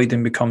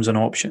avoiding becomes an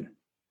option.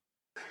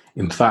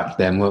 In fact,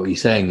 then what you're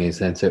saying is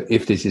then, so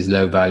if this is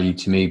low value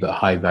to me but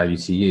high value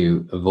to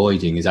you,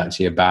 avoiding is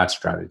actually a bad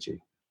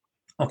strategy.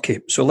 Okay,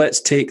 so let's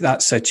take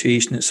that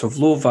situation. It's of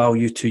low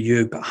value to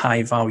you but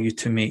high value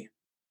to me.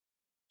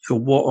 So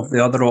what of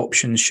the other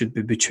options should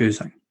we be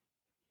choosing?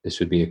 This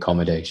would be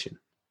accommodation.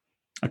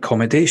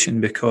 Accommodation,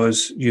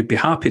 because you'd be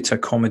happy to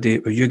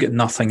accommodate where you get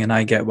nothing and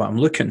I get what I'm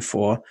looking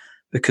for,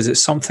 because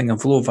it's something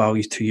of low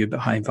value to you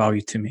but high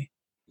value to me.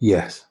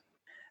 Yes.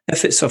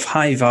 If it's of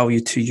high value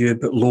to you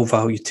but low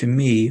value to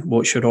me,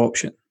 what's your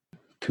option?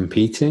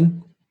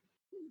 Competing?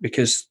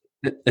 Because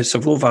it's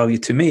of low value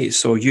to me,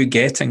 so you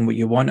getting what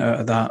you want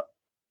out of that,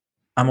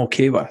 I'm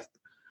okay with.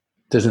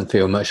 Doesn't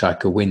feel much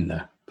like a win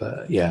though,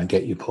 but yeah, I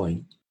get your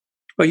point.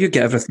 Well, you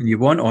get everything you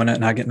want on it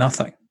and I get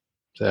nothing.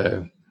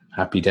 So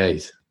happy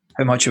days.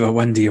 How much of a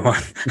win do you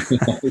want?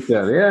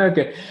 Yeah,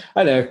 okay.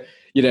 I know.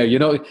 You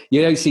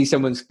don't see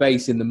someone's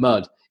face in the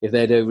mud if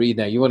they don't read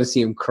that. You want to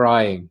see them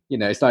crying.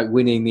 It's like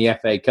winning the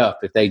FA Cup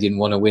if they didn't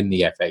want to win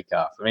the FA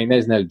Cup. I mean,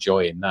 there's no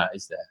joy in that,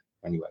 is there?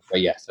 Anyway,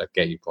 but yes, I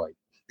get your point.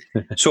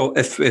 So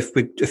if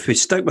we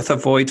stick with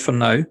avoid for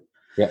now,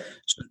 yeah.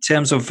 So in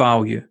terms of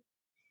value,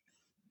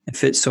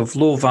 if it's of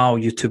low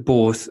value to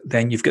both,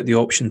 then you've got the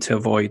option to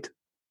avoid.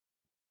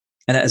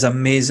 And it is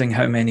amazing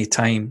how many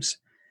times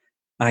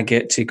I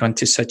get to go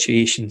into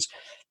situations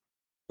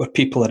where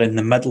people are in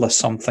the middle of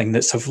something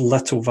that's of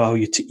little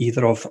value to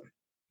either of them.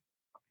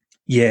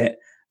 Yet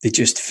they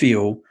just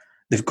feel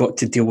they've got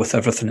to deal with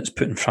everything that's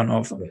put in front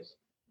of them. Yes.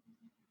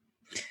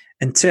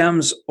 In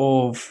terms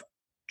of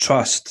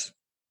trust,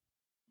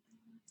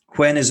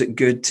 when is it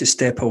good to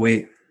step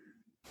away?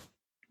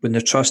 When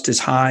the trust is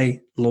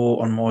high, low,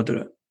 or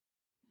moderate?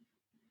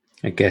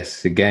 I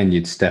guess, again,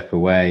 you'd step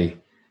away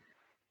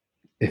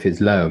if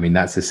it's low. I mean,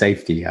 that's a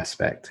safety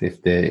aspect.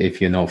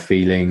 If you're not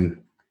feeling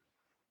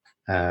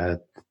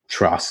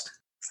trust.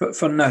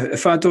 For now,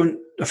 if I'm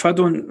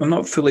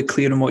not fully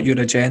clear on what your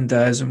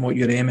agenda is and what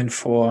you're aiming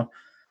for,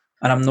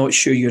 and I'm not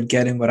sure you're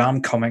getting where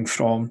I'm coming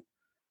from,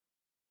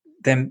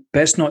 then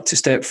best not to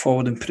step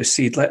forward and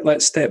proceed.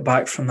 Let's step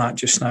back from that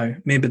just now.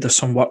 Maybe there's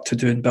some work to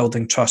do in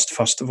building trust,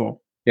 first of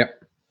all.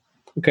 Yep.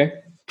 Okay.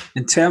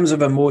 In terms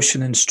of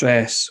emotion and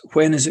stress,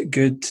 when is it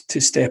good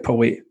to step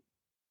away?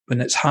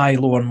 When it's high,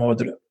 low, or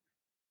moderate?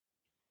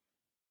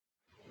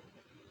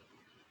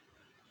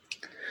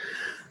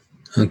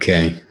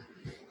 Okay.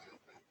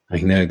 I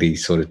know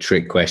these sort of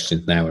trick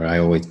questions now where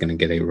I'm always going to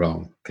get it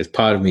wrong, because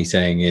part of me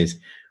saying is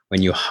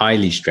when you're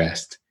highly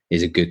stressed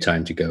is a good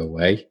time to go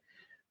away.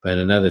 But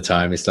another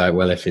time it's like,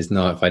 well, if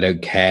I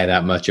don't care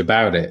that much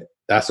about it,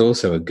 that's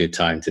also a good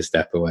time to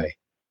step away.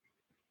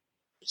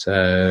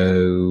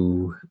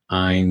 So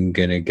I'm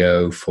going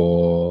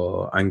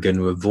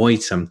to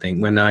avoid something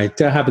when I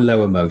don't have a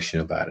low emotion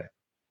about it.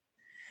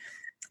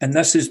 And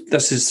this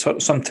is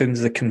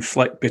sometimes the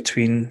conflict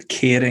between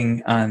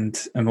caring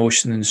and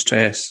emotion and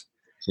stress.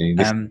 See,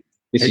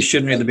 it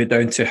shouldn't really be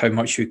down to how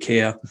much you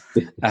care.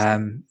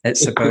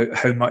 It's about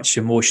how much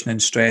emotion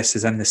and stress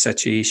is in the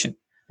situation.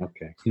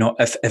 Okay.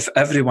 If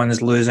everyone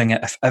is losing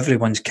it, if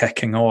everyone's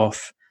kicking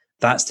off,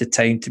 that's the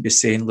time to be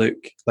saying, look,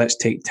 let's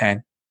take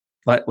 10.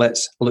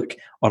 Let's look,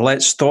 or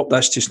let's stop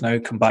this just now,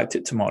 come back to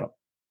it tomorrow.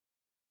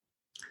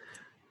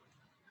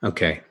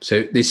 Okay.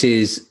 So this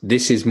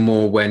is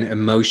more when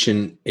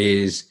emotion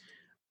is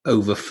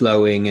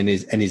overflowing and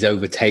is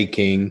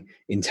overtaking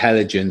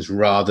intelligence,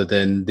 rather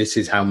than this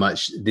is how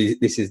much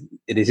this is.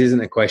 It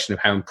isn't a question of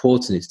how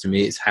important it's to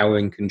me. It's how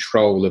in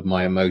control of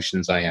my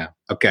emotions I am.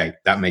 Okay,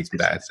 that makes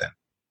better sense.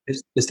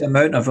 It's the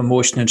amount of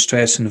emotion and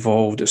stress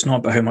involved. It's not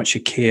about how much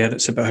you care.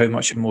 It's about how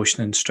much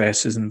emotion and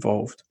stress is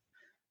involved.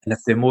 And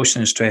if the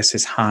emotion and stress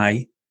is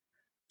high,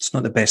 it's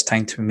not the best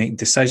time to be making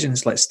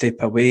decisions. Let's step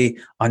away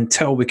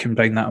until we can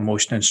bring that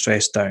emotion and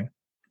stress down.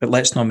 But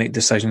let's not make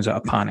decisions out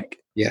of panic.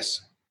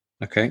 Yes.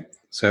 Okay.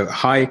 So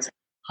high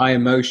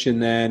emotion,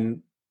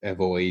 then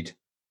avoid.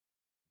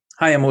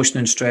 High emotion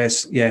and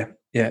stress, yeah.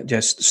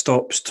 Just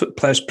stop.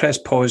 Press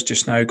pause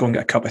just now. Go and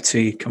get a cup of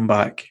tea. Come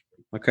back.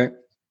 Okay.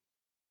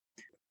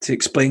 To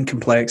explain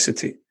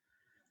complexity.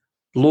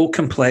 Low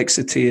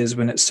complexity is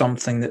when it's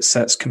something that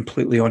sits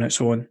completely on its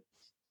own.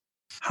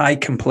 High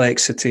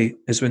complexity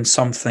is when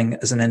something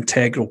is an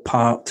integral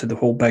part to the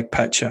whole big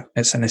picture.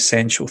 It's an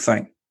essential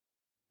thing.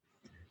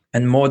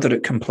 And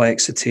moderate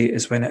complexity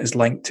is when it is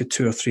linked to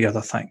 2 or 3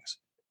 other things.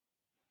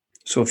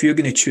 So if you're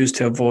going to choose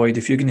to avoid,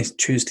 if you're going to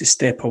choose to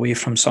step away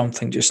from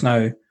something just now,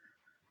 it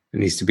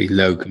needs to be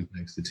low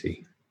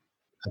complexity.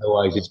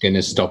 Otherwise, it's going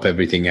to stop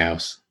everything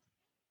else.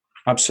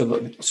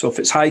 Absolutely. So if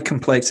it's high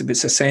complexity, if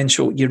it's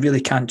essential, you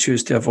really can't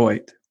choose to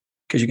avoid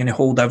because you're going to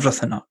hold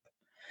everything up.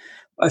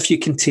 But if you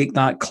can take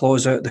that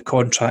clause out of the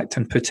contract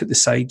and put it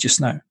aside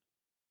just now,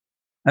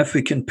 if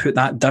we can put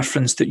that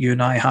difference that you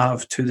and I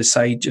have to the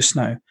side just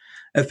now,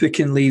 if we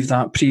can leave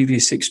that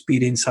previous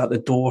experience at the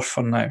door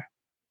for now,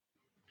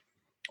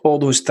 all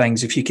those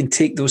things, if you can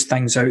take those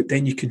things out,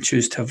 then you can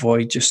choose to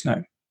avoid just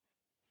now.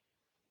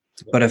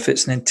 But if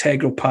it's an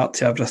integral part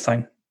to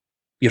everything,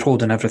 you're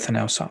holding everything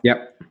else up.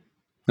 Yep.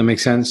 That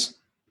makes sense.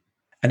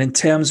 And in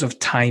terms of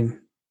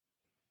time,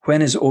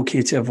 when is it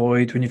okay to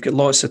avoid? When you've got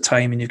lots of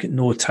time and you've got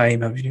no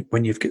time,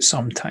 when you've got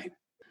some time?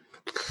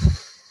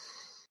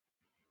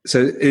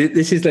 So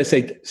this is, let's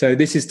say,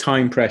 this is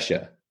time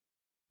pressure.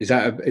 Is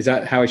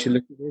that how I should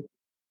look at it?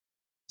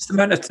 It's the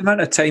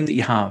amount of time that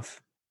you have.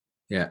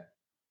 Yeah.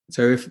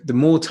 So if the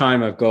more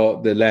time I've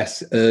got, the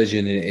less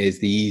urgent it is,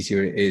 the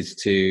easier it is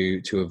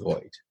to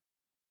avoid.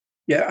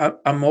 Yeah,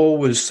 I'm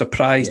always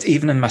surprised,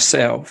 even in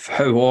myself,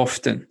 how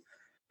often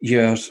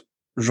you're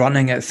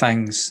running at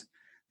things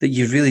that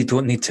you really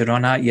don't need to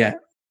run at yet.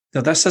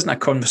 Now, this isn't a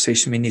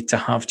conversation we need to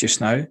have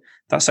just now.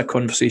 That's a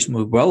conversation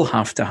we will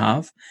have to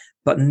have,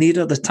 but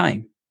neither the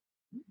time.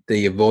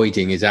 The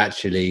avoiding is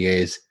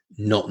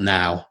not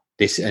now.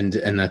 This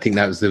and I think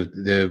that was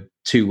the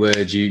 2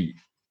 words you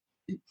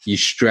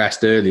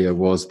stressed earlier,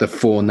 was the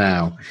for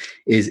now.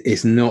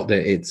 It's not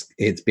that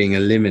it's being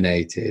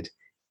eliminated.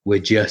 We're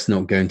just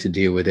not going to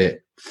deal with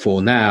it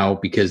for now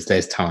because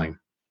there's time.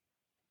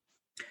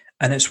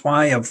 And it's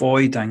why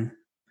avoiding,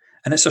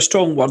 and it's a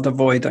strong word,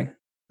 avoiding,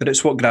 but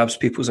it's what grabs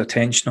people's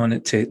attention on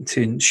it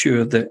to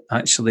ensure that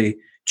actually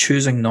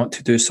choosing not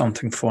to do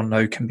something for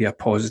now can be a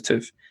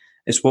positive.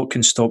 It's what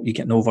can stop you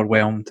getting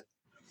overwhelmed.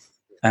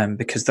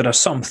 Because there are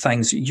some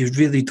things you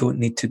really don't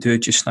need to do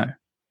just now.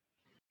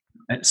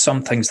 It's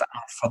some things that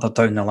are further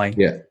down the line.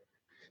 Yeah.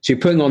 So you're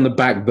putting on the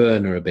back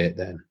burner a bit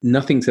then.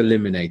 Nothing's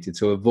eliminated.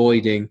 So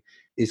avoiding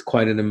is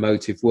quite an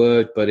emotive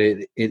word, but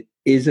it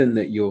isn't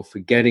that you're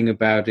forgetting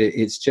about it.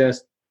 It's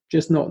just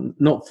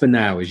not for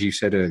now, as you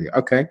said earlier.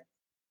 Okay.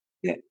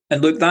 Yeah.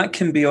 And look, that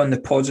can be on the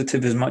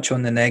positive as much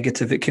on the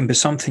negative. It can be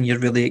something you're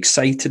really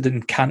excited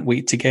and can't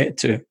wait to get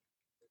to,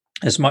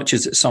 as much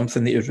as it's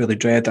something that you're really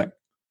dreading.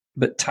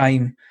 But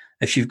time,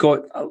 if you've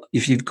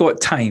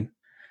got time,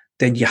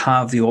 then you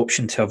have the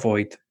option to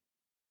avoid.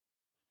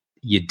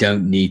 You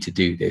don't need to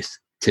do this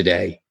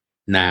today,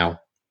 now.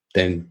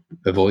 Then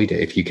avoid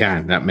it if you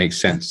can. That makes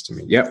sense to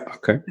me. Yep.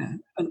 Okay.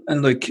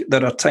 And look,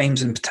 there are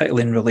times, in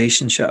particular in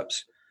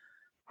relationships,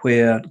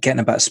 where getting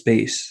a bit of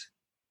space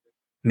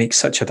makes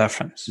such a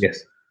difference.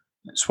 Yes.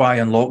 That's why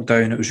in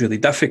lockdown it was really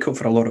difficult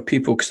for a lot of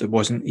people because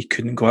you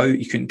couldn't go out,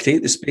 you couldn't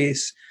create the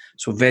space.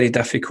 So very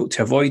difficult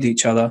to avoid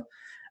each other.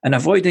 And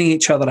avoiding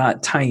each other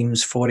at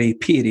times for a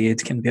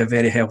period can be a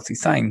very healthy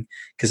thing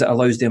because it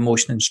allows the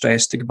emotion and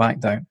stress to go back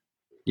down.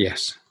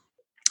 Yes.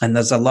 And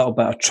there's a little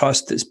bit of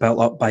trust that's built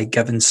up by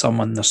giving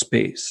someone their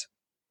space.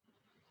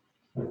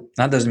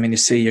 That doesn't mean to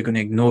say you're going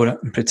to ignore it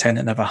and pretend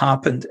it never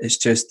happened. It's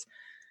just,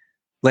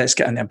 let's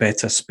get in a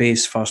better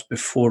space first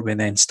before we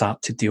then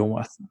start to deal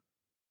with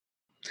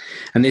it.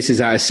 And this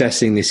is at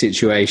assessing the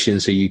situation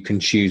so you can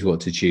choose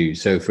what to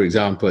choose. So, for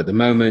example, at the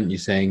moment, you're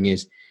saying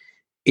is,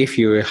 if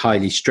you're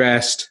highly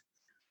stressed,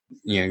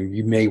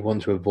 you may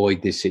want to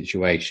avoid this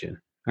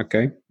situation.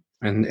 Okay.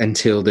 And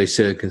until the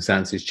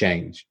circumstances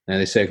change. Now,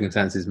 the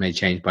circumstances may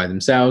change by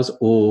themselves,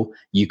 or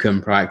you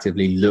can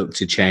proactively look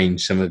to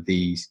change some of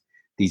these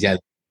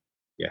elements.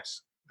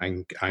 Yes.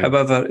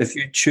 However, if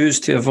you choose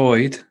to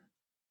avoid,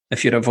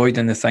 if you're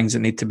avoiding the things that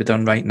need to be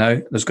done right now,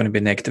 there's going to be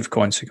negative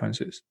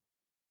consequences.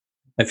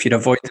 If you're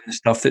avoiding the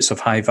stuff that's of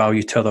high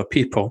value to other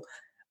people,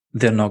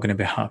 they're not going to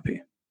be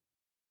happy.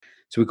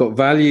 So we've got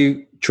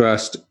value,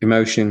 trust,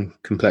 emotion,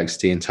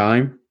 complexity, and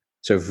time.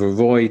 So for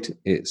avoid,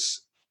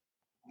 it's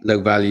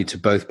low value to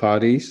both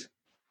parties.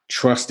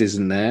 Trust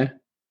isn't there.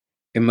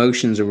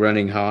 emotions are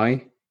running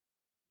high.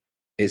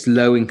 It's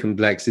low in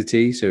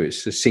complexity, so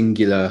it's a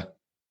singular,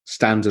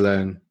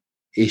 standalone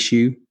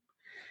issue,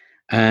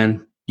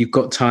 and you've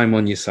got time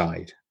on your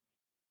side.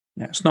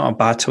 Yeah, it's not a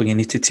battle you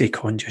need to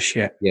take on just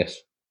yet. Yes.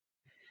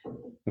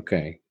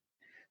 Okay.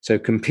 So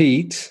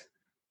compete.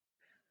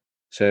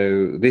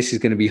 So this is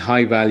going to be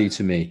high value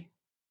to me.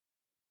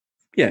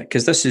 Yeah,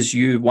 because this is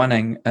you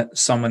winning at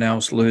someone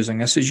else losing.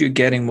 This is you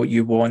getting what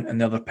you want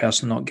and the other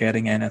person not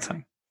getting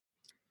anything.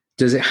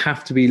 Does it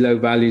have to be low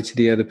value to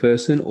the other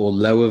person or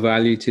lower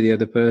value to the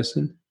other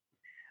person?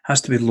 It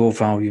has to be low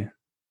value.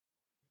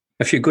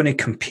 If you're going to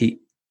compete,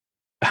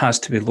 it has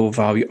to be low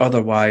value.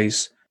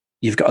 Otherwise,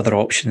 you've got other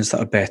options that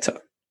are better.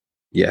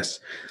 Yes.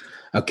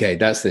 Okay,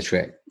 that's the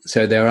trick.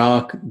 So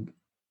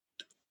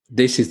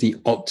this is the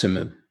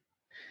optimum.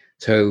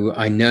 So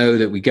I know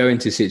that we go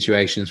into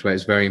situations where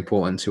it's very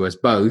important to us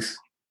both.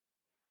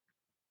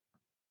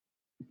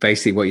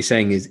 Basically, what you're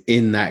saying is,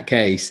 in that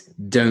case,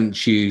 don't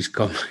choose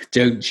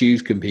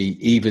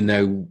compete, even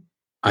though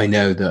I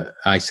know that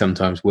I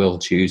sometimes will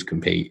choose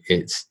compete.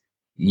 It's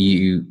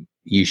you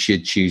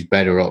should choose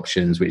better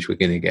options, which we're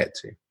going to get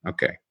to.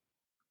 Okay.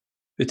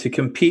 But to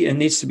compete, it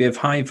needs to be of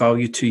high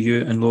value to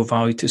you and low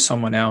value to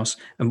someone else.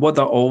 And what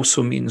that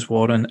also means,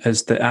 Warren,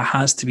 is that it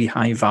has to be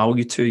high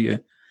value to you.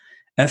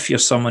 If you're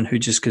someone who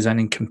just goes in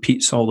and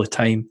competes all the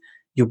time,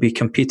 you'll be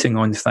competing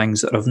on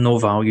things that have no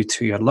value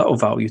to you or little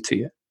value to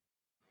you.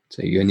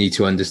 So you need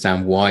to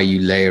understand why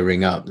you're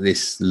layering up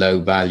this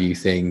low value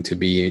thing to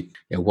be,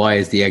 why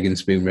is the egg and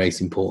spoon race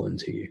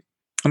important to you?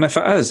 And if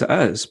it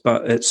is,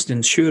 but it's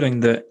ensuring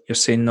that you're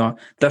saying, no,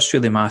 this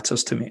really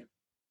matters to me.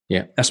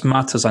 Yeah. This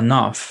matters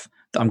enough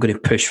that I'm going to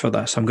push for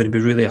this. I'm going to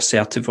be really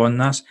assertive on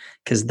this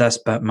because this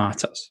bit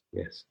matters.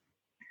 Yes.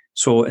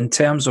 So in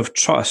terms of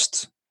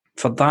trust,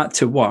 for that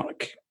to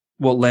work,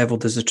 what level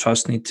does the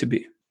trust need to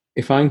be?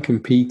 If I'm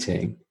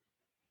competing,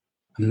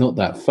 I'm not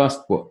that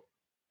fussed.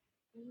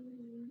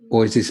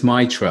 Or is this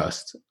my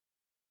trust?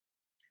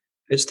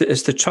 It's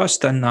the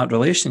trust in that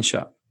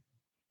relationship.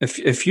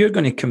 If you're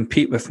going to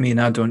compete with me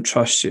and I don't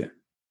trust you,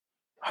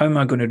 how am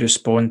I going to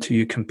respond to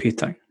you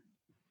competing?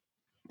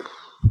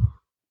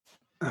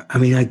 I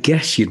mean, I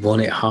guess you'd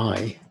want it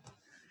high.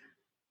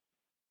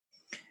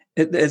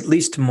 At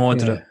least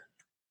moderate.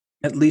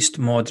 Yeah. At least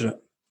moderate.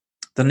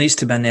 There needs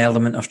to be an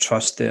element of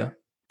trust there.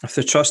 If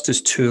the trust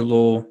is too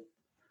low,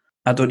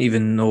 I wouldn't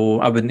even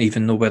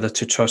know whether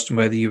to trust and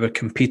whether you were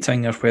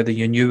competing or whether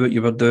you knew what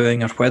you were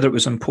doing or whether it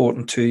was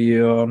important to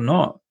you or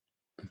not.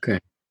 Okay.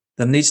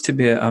 There needs to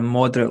be a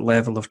moderate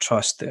level of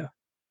trust there.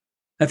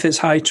 If it's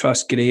high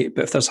trust, great.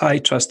 But if there's high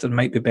trust, there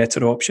might be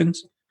better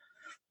options.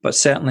 But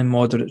certainly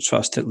moderate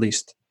trust at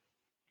least.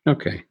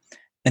 Okay.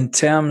 In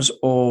terms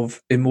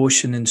of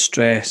emotion and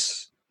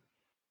stress,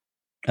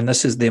 and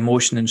this is the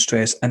emotion and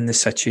stress in the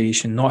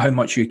situation, not how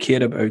much you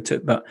care about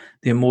it, but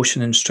the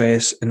emotion and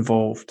stress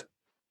involved.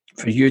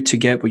 For you to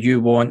get what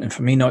you want and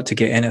for me not to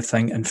get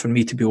anything and for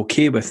me to be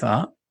okay with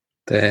that,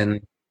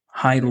 then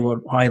high, lower,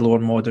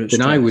 moderate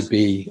then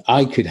stress.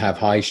 I could have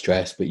high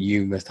stress, but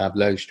you must have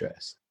low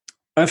stress.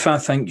 If I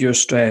think you're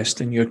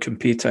stressed and you're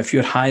competing, if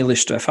you're highly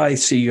stressed, if I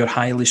see you're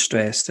highly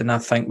stressed and I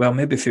think, well,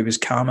 maybe if he was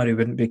calmer, he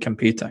wouldn't be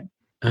competing.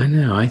 I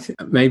know.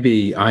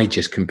 Maybe I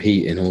just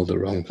compete in all the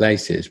wrong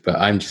places, but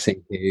I'm just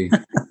thinking.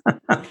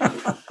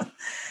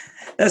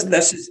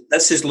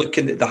 This is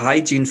looking at the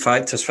hygiene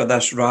factors for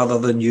this rather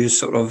than you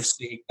sort of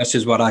saying, this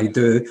is what I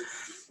do.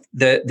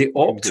 The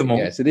optimal.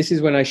 Yeah, so this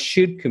is when I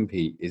should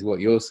compete, is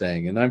what you're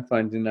saying, and I'm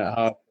finding that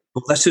hard.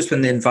 Well, this is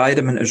when the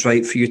environment is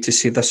right for you to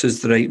say, this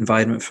is the right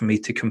environment for me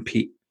to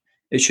compete.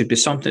 It should be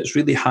something that's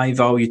really high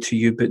value to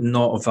you, but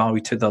not of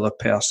value to the other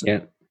person.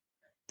 Yeah.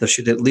 There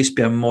should at least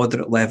be a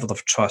moderate level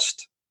of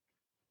trust.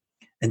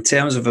 In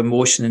terms of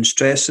emotion and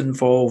stress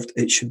involved,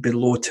 it should be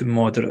low to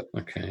moderate.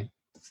 Okay.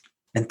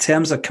 In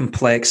terms of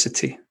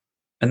complexity,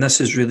 and this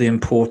is really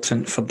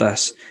important for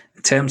this,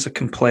 in terms of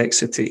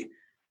complexity,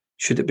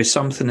 should it be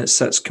something that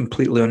sits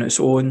completely on its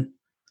own,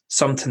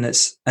 something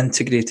that's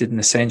integrated and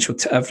essential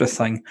to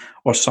everything,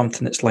 or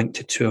something that's linked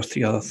to two or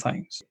three other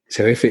things?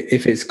 So if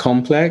it's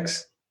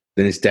complex,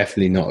 then it's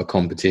definitely not a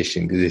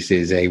competition because this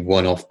is a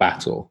one-off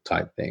battle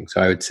type thing. So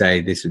I would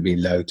say this would be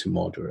low to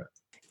moderate.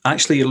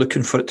 Actually, you're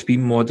looking for it to be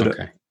moderate.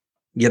 Okay.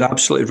 You're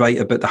absolutely right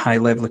about the high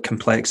level of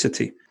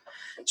complexity.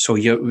 So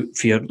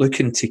if you're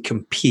looking to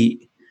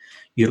compete,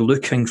 you're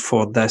looking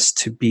for this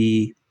to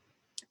be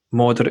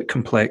moderate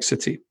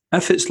complexity.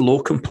 If it's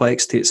low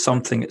complexity, it's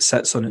something that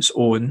sits on its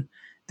own,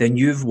 then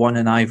you've won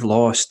and I've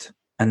lost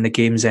and the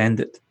game's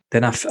ended.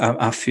 Then I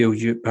feel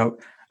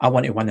I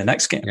want to win the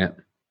next game. Yeah.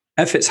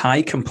 If it's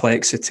high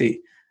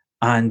complexity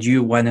and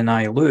you win and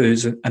I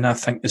lose, and I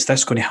think, is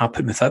this going to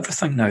happen with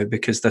everything now?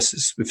 Because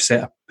we've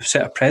set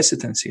a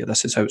precedence here.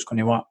 This is how it's going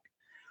to work.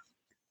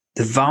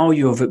 The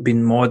value of it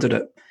being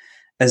moderate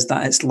is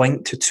that it's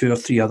linked to two or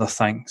three other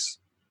things,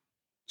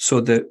 so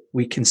that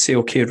we can say,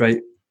 okay,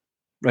 right,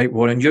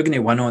 Warren, you're going to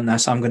win on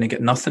this. I'm going to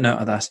get nothing out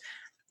of this.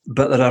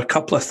 But there are a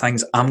couple of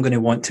things I'm going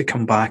to want to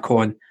come back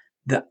on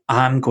that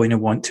I'm going to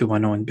want to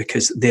win on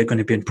because they're going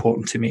to be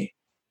important to me.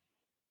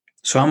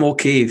 So I'm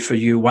okay for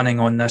you winning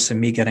on this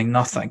and me getting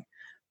nothing,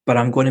 but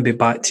I'm going to be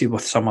back to you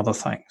with some other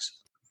things.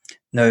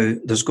 Now,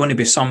 there's going to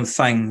be some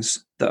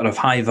things that are of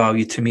high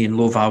value to me and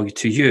low value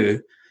to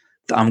you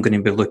that I'm going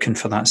to be looking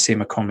for that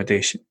same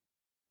accommodation.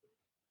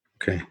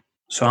 Okay.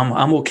 So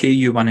I'm okay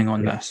you winning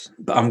on this,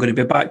 but I'm going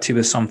to be back to you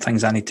with some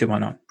things I need to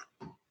win on.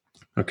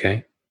 Okay.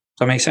 Does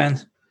that make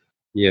sense?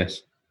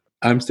 Yes.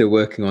 I'm still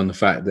working on the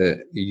fact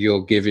that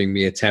you're giving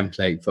me a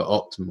template for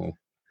optimal.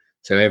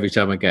 So every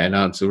time I get an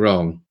answer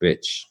wrong,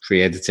 which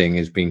pre-editing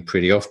has been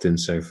pretty often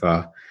so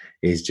far,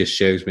 it just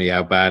shows me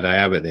how bad I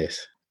am at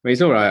this. I mean,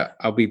 it's all right.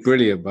 I'll be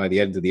brilliant by the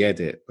end of the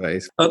edit, but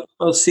it's...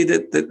 Well, see, the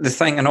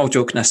thing, and all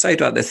joking aside,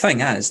 the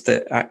thing is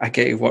that I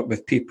get to work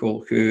with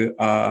people who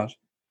are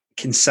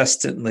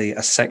consistently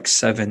a 6,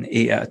 7,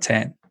 8 out of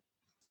 10.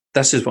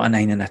 This is what a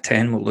 9 and a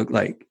 10 will look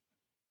like.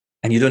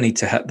 And you don't need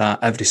to hit that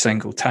every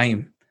single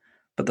time,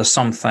 but there's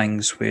some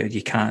things where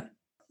you can't.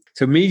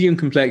 So medium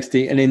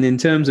complexity, and in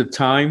terms of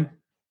time?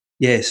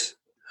 Yes.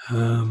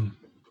 Yeah,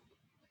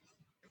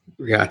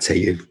 I'd say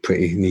you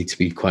need to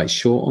be quite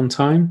short on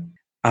time.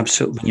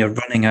 Absolutely. When you're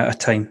running out of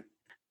time,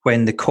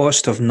 when the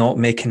cost of not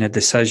making a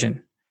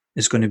decision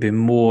is going to be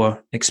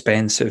more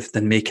expensive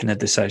than making a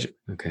decision.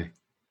 Okay.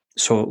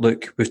 So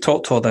look, we've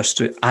talked all this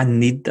through. I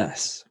need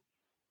this.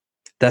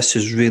 This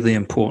is really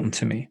important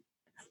to me.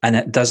 And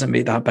it doesn't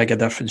make that big a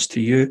difference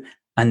to you.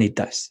 I need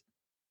this.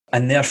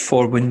 And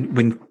therefore,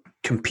 when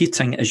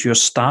competing is your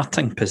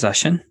starting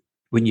position,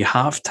 when you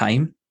have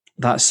time,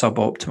 that's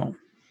suboptimal.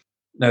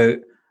 Now,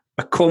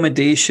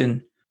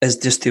 accommodation is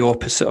just the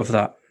opposite of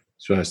that.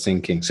 That's what I was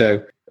thinking.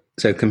 So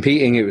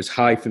competing, it was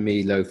high for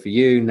me, low for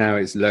you. Now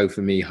it's low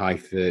for me, high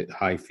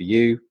for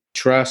you.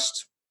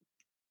 Trust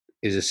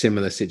is a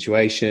similar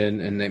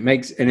situation, and it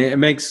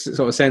makes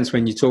sort of sense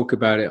when you talk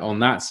about it on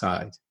that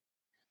side.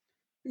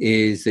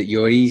 Is that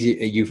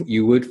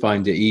you would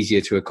find it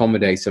easier to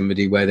accommodate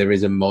somebody where there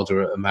is a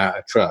moderate amount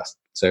of trust.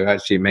 So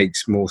actually it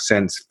makes more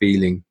sense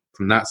feeling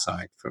from that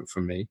side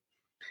from me.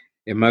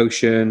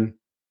 Emotion,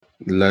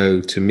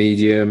 low to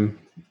medium,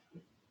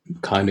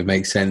 kind of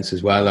makes sense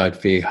as well. I'd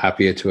feel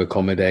happier to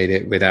accommodate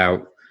it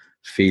without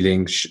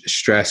feeling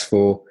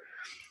stressful.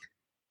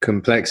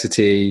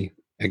 Complexity,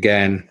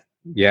 again,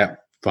 yeah,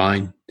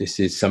 fine. This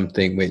is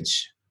something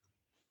which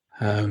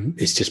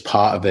it's just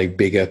part of a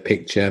bigger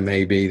picture,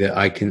 maybe, that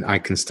I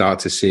can start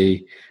to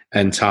see.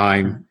 And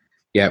time,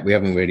 yeah, we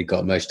haven't really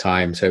got much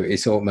time, so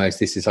it's almost,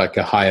 this is like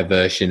a higher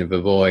version of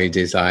avoid.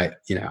 Is like,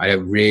 I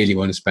don't really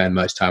want to spend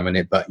much time on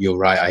it, but you're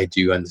right, I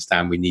do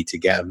understand we need to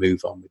get a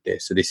move on with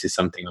this. So this is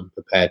something I'm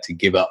prepared to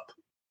give up.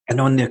 And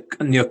on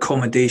the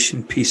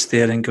accommodation piece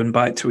there, and going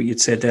back to what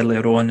you'd said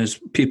earlier on, is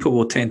people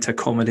will tend to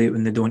accommodate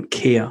when they don't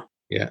care.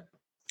 Yeah,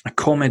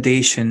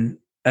 accommodation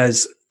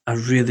is a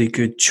really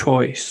good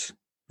choice,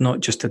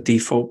 not just a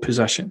default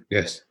position.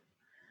 Yes.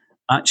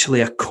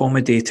 Actually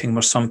accommodating,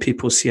 where some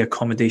people see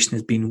accommodation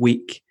as being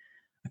weak,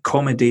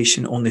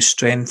 accommodation only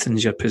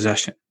strengthens your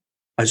position.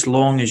 As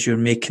long as you're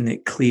making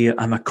it clear,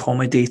 I'm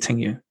accommodating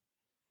you.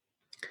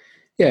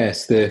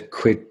 Yes, the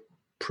quid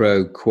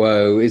pro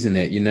quo, isn't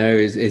it?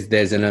 Is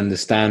there's an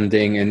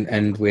understanding,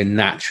 and we're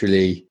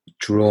naturally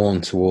drawn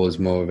towards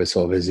more of a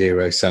sort of a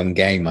zero-sum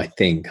game, I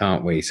think,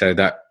 aren't we? So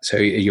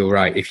you're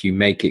right. If you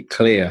make it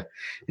clear,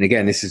 and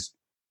again, this is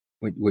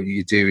what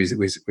you do is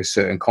with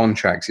certain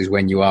contracts, is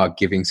when you are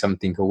giving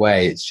something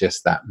away, it's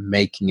just that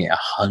making it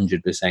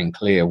 100%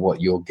 clear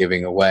what you're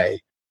giving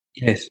away.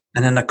 Yes.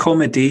 And an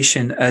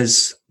accommodation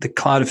is the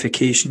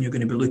clarification you're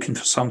going to be looking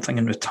for something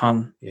in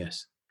return.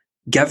 Yes.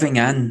 Giving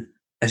in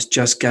is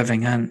just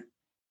giving in.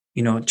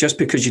 Just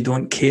because you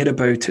don't care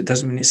about it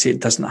doesn't mean to say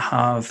it doesn't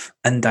have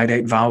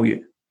indirect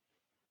value.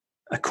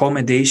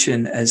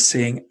 Accommodation is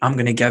saying, I'm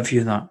going to give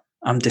you that.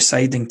 I'm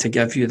deciding to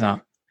give you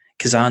that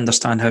because I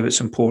understand how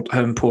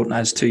important it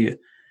is to you.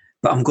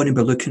 But I'm going to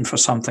be looking for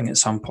something at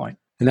some point.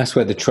 And that's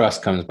where the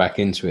trust comes back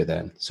into it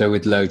then. So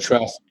with low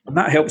trust... And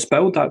that helps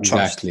build that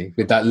trust. Exactly.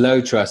 With that low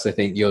trust, I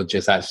think you're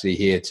just actually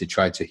here to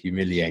try to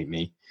humiliate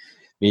me.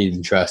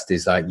 Medium trust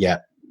is like, yeah,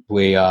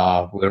 we're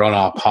on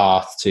our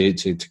path to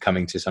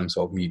coming to some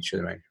sort of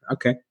mutual arrangement.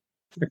 Okay.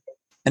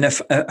 And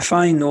if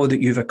I know that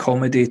you've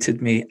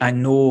accommodated me, I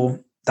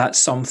know that's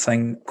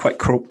something quite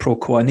pro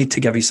quo. I need to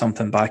give you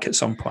something back at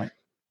some point.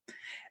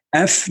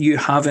 If you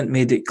haven't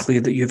made it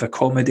clear that you've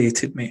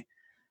accommodated me,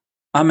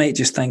 I might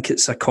just think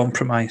it's a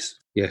compromise.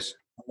 Yes.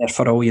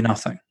 Therefore, all you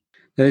nothing.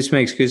 This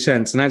makes good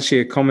sense. And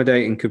actually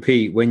accommodate and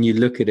compete, when you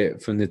look at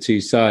it from the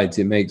two sides,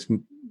 it makes,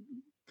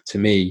 to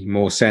me,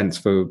 more sense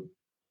to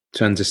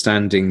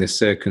understanding the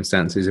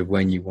circumstances of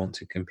when you want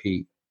to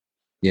compete.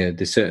 Yeah,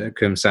 the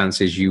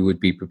circumstances you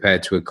would be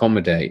prepared to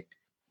accommodate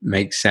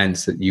makes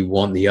sense that you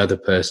want the other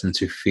person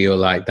to feel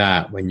like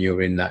that when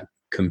you're in that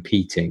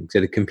competing. So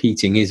the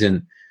competing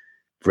isn't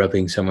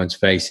rubbing someone's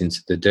face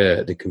into the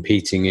dirt. The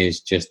competing is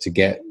just to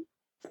get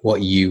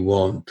what you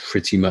want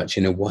pretty much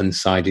in a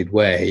one-sided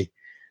way,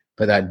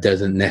 but that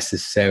doesn't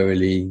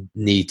necessarily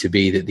need to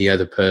be that the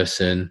other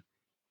person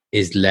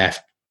is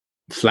left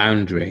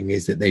floundering,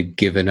 is that they've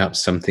given up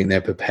something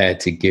they're prepared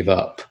to give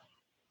up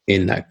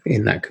in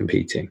that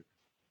competing.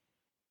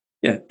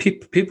 Yeah,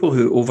 people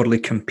who overly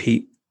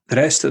compete, the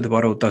rest of the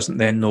world doesn't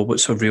then know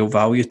what's of real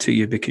value to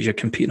you because you're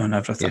competing on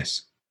everything.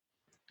 Yes.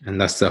 And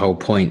that's the whole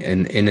point.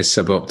 And in a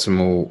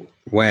suboptimal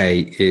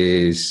way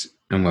is,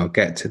 and we'll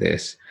get to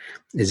this,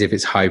 is if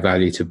it's high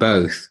value to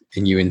both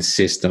and you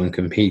insist on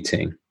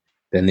competing,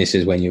 then this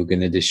is when you're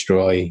going to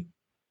destroy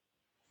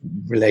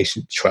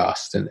relation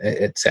trust and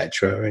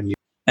etc.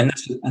 And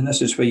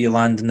this is where you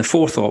land in the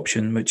fourth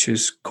option, which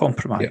is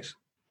compromise. Yep.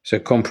 So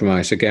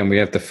compromise, again, we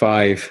have the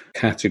 5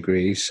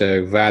 categories.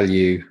 So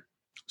value.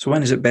 So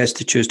when is it best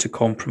to choose to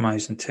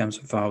compromise in terms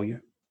of value?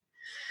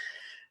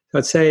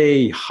 I'd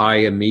say high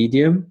and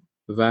medium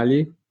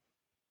value.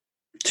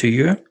 To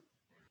you?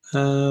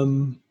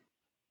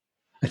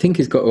 I think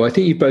you've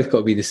both got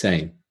to be the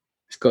same.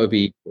 It's got to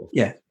be equal.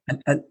 Yeah.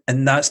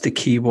 And that's the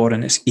key word,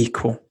 and it's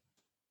equal.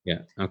 Yeah.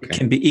 Okay. It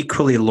can be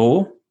equally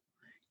low,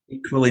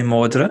 equally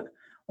moderate,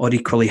 or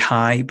equally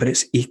high, but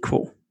it's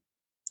equal.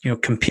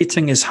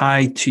 Competing is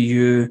high to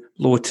you,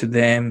 low to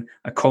them.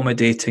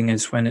 Accommodating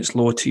is when it's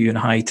low to you and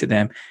high to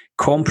them.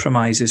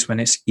 Compromise is when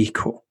it's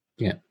equal.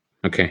 Yeah.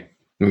 Okay.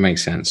 That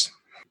makes sense.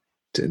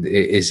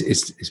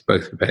 It's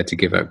both prepared to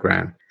give up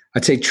ground.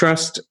 I'd say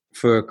trust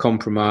for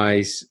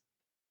compromise,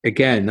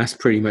 again, that's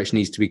pretty much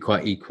needs to be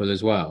quite equal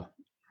as well.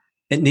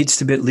 It needs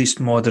to be at least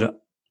moderate.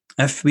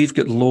 If we've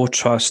got low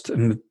trust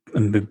and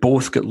we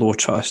both get low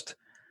trust,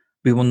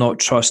 we will not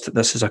trust that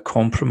this is a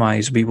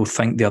compromise. We will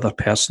think the other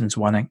person's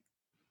winning,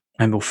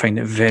 and we'll find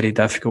it very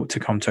difficult to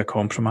come to a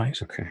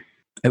compromise. Okay.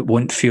 It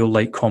won't feel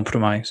like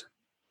compromise.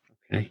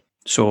 Okay.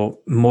 So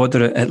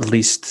moderate at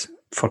least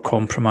for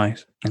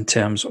compromise in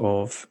terms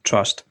of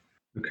trust.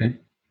 Okay.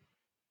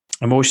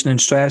 Emotion and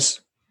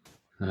stress?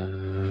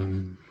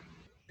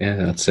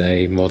 Yeah, I'd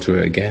say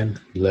moderate again,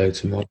 low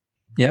to moderate.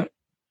 Yeah.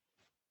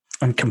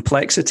 And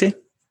complexity?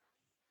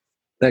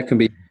 That can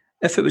be.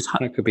 If it was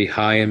that could be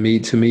high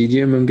and to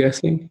medium, I'm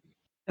guessing.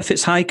 If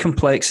it's high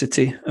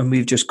complexity and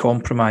we've just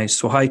compromised,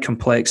 so high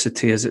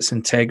complexity is it's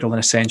integral and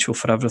essential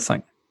for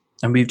everything,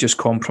 and we've just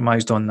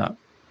compromised on that.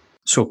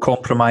 So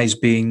compromise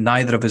being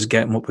neither of us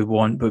getting what we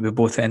want, but we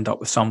both end up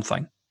with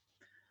something.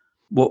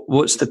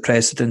 What's the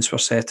precedence we're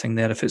setting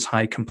there if it's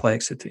high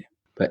complexity?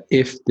 But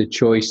if the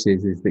choice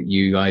is that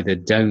you either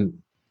don't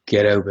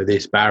get over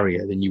this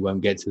barrier, then you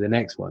won't get to the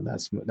next one.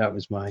 That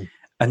was my.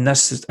 And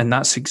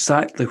that's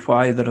exactly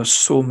why there are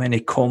so many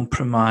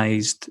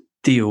compromised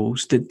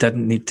deals that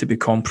didn't need to be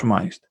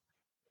compromised,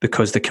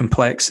 because the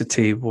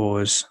complexity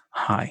was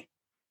high.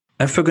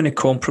 If we're going to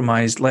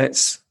compromise,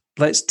 let's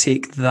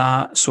take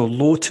that. So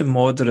low to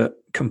moderate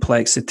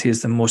complexity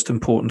is the most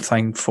important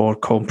thing for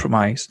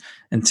compromise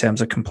in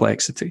terms of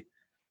complexity,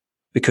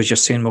 because you're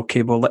saying,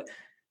 okay, well,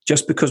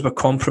 just because we're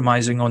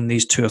compromising on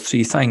these 2 or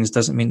 3 things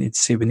doesn't mean to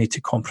say we need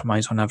to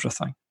compromise on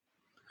everything.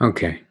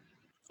 Okay.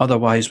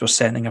 Otherwise, we're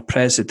setting a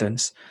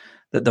precedence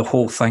that the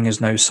whole thing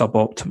is now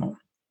suboptimal.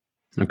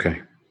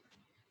 Okay.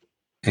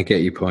 I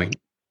get your point.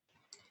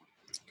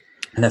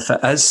 And if it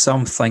is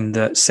something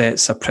that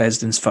sets a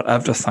precedence for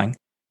everything,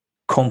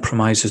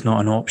 compromise is not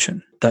an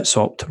option. That's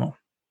optimal.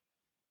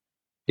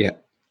 Yeah.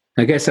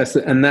 I guess that's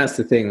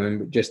the thing when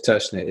we're just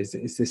touching it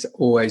is this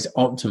always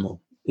optimal?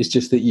 It's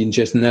just that you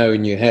just know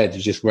in your head,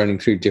 you're just running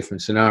through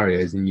different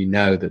scenarios and you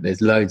know that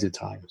there's loads of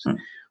times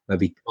where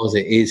because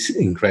it is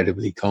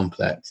incredibly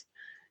complex,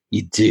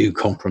 you do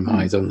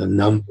compromise on a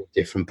number of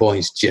different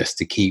points just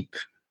to keep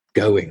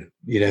going.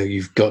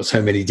 You've got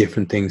so many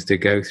different things to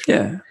go through.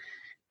 Yeah.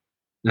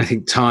 And I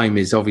think time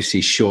is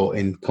obviously short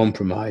in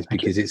compromise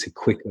because it's a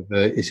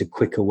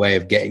quicker way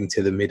of getting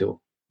to the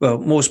middle. Well,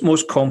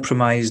 most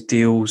compromise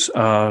deals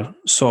are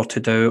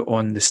sorted out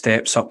on the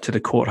steps up to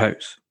the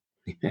courthouse.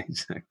 Yeah,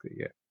 exactly.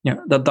 Yeah. Yeah,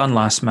 they're done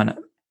last minute,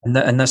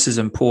 and this is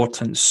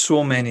important.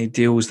 So many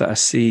deals that I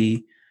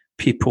see,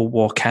 people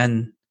walk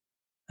in,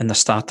 and the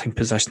starting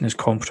position is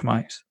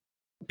compromise.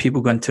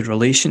 People go into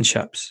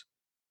relationships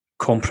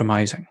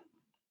compromising,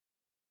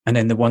 and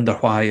then they wonder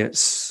why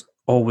it's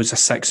always a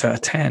 6 out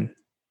of 10,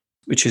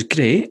 which is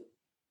great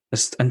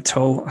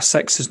until a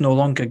 6 is no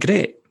longer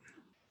great.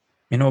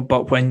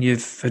 But when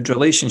you've had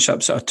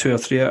relationships at a 2 or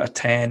 3 out of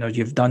 10, or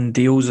you've done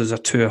deals as a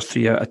 2 or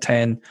 3 out of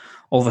 10,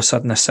 all of a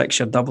sudden a 6,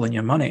 you're doubling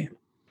your money.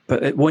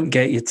 But it won't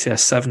get you to a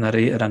 7 or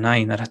 8 or a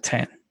 9 or a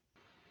 10.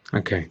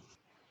 Okay.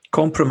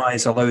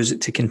 Compromise allows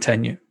it to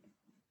continue.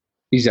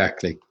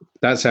 Exactly.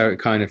 That's how it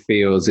kind of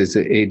feels, is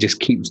that it just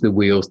keeps the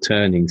wheels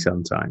turning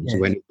sometimes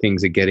when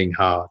things are getting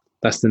hard.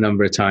 That's the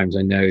number of times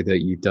I know that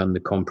you've done the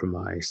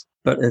compromise.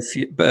 But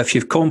if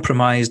you've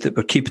compromised that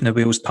we're keeping the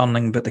wheels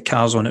turning but the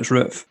car's on its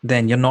roof,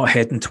 then you're not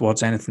heading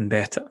towards anything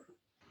better.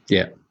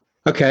 Yeah.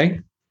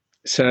 Okay.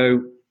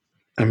 So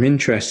I'm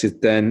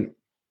interested then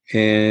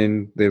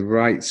in the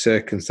right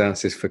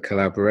circumstances for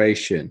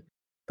collaboration.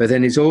 But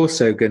then it's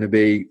also going to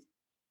be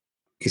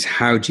is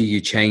how do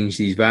you change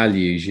these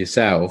values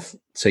yourself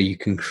so you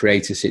can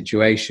create a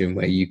situation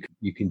where you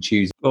can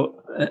choose. Well,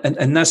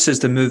 and this is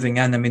the moving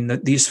in. I mean,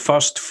 these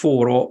first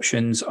 4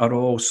 options are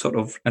all sort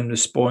of in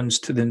response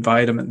to the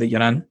environment that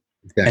you're in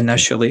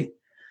initially.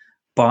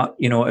 But,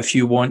 if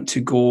you want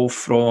to go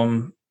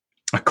from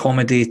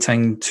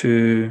accommodating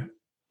to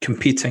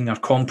competing or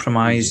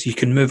compromise, you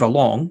can move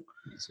along,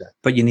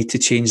 but you need to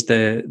change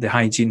the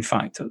hygiene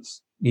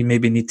factors. You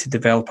maybe need to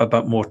develop a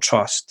bit more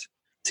trust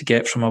to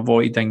get from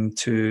avoiding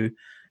to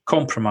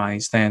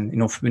compromise. Then,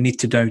 if we need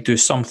to do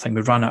something,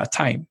 we run out of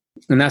time.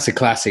 And that's a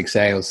classic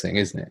sales thing,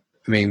 isn't it?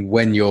 I mean,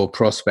 when your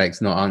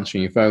prospect's not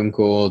answering your phone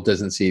call,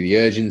 doesn't see the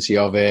urgency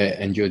of it,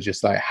 and you're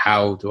just like,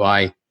 how do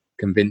I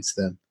convince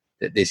them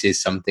that this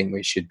is something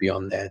which should be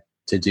on their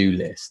to-do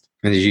list?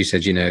 And as you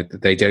said,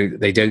 they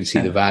don't see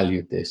the value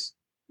of this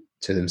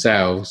to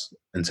themselves,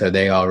 and so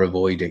they are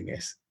avoiding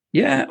this.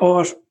 Yeah,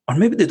 or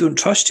maybe they don't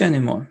trust you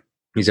anymore.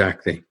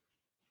 Exactly.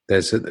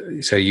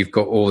 So you've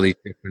got all these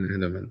different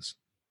elements.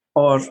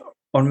 Or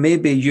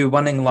maybe you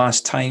winning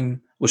last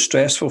time was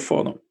stressful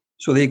for them,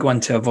 so they go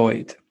into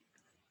avoid.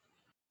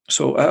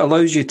 So it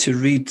allows you to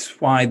read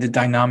why the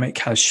dynamic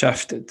has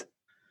shifted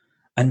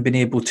and been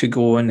able to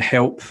go and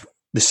help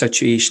the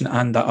situation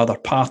and that other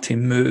party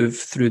move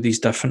through these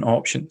different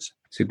options.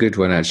 It's a good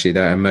one, actually,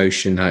 that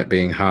emotion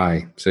being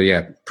high. So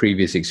yeah,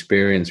 previous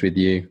experience with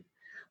you,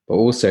 but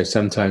also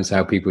sometimes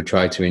how people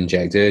try to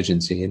inject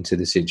urgency into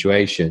the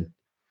situation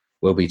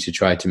will be to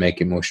try to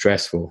make it more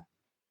stressful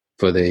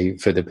for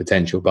the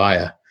potential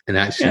buyer. And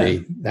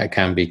actually that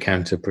can be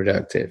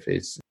counterproductive.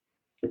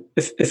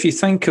 If you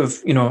think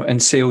of, in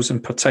sales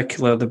in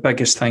particular, the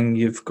biggest thing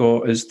you've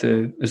got is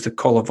the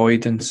call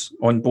avoidance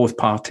on both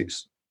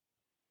parties.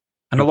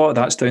 And a lot of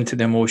that's down to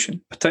the emotion,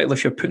 particularly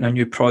if you're putting a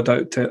new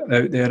product out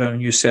there or a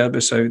new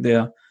service out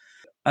there,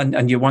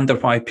 and you wonder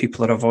why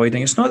people are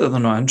avoiding. It's not that they're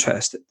not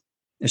interested.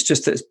 It's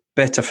just that it's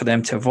better for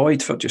them to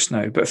avoid for just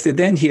now. But if they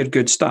then hear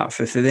good stuff,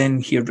 if they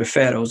then hear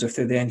referrals, if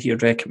they then hear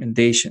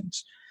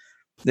recommendations,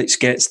 that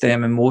gets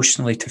them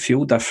emotionally to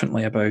feel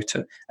differently about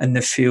it, and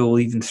they feel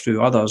even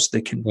through others,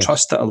 they can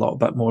trust it a little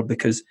bit more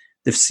because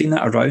they've seen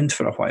it around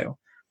for a while.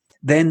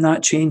 Then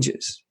that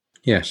changes.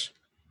 Yes.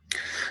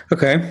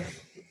 Okay.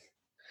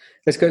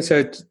 Let's go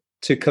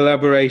to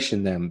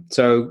collaboration then.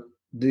 So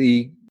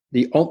the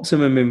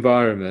optimum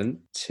environment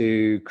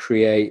to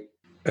create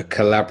a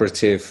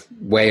collaborative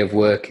way of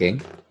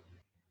working.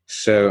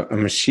 So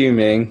I'm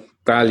assuming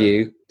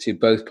value to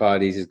both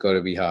parties has got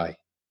to be high.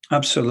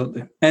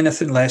 Absolutely.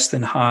 Anything less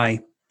than high,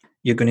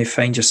 you're going to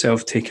find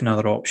yourself taking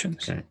other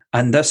options. Okay.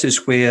 And this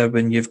is where,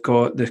 when you've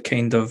got the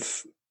kind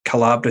of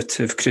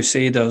collaborative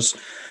crusaders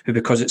who,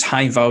 because it's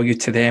high value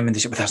to them, and they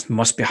say, well, this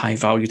must be high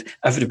valued.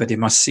 Everybody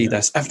must see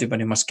this.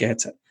 Everybody must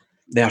get it.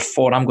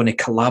 Therefore, I'm going to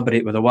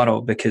collaborate with the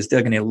world because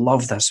they're going to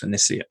love this when they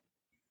see it.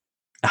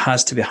 It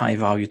has to be high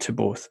value to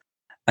both.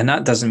 And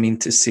that doesn't mean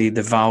to say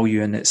the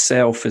value in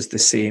itself is the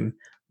same,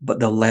 but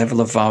the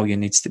level of value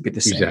needs to be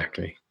the same.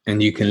 Exactly.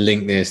 And you can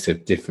link this to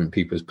different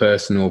people's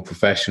personal,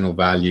 professional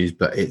values,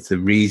 but it's the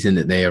reason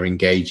that they are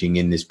engaging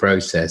in this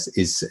process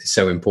is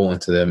so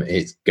important to them.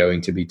 It's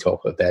going to be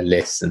top of their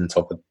lists and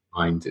top of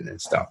mind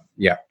and stuff.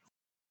 Yeah.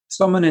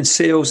 Someone in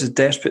sales is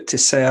desperate to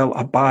sell.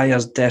 A buyer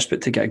is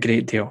desperate to get a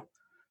great deal.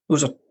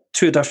 Those are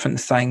two different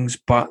things,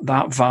 but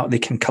they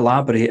can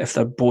collaborate if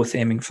they're both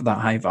aiming for that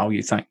high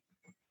value thing.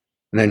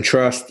 And then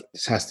trust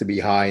has to be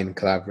high in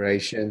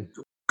collaboration.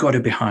 Got to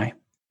be high.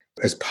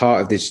 As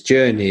part of this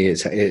journey,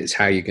 it's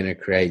how you're going to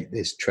create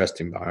this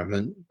trust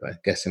environment. But I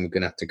guess we're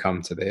going to have to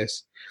come to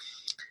this.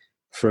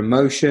 For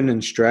emotion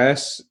and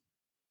stress,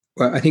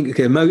 well, I think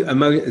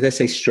let's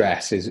say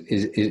stress is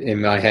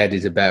in my head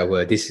is a better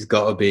word. This has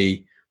got to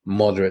be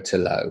moderate to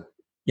low.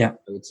 Yeah,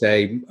 I would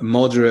say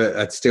moderate.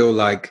 I'd still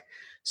like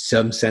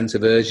some sense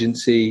of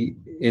urgency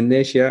in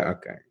this. Yeah,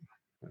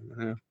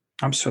 okay.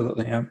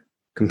 Absolutely. Yeah.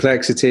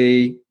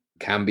 Complexity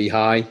can be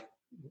high.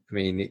 I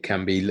mean, it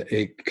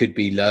could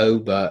be low,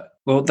 but...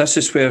 Well, this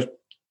is where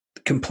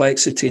the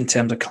complexity in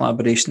terms of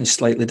collaboration is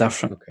slightly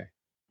different. Okay.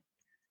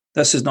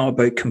 This is not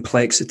about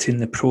complexity in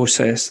the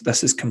process.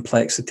 This is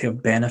complexity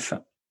of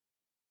benefit.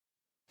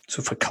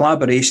 So for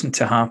collaboration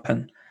to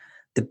happen,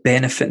 the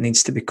benefit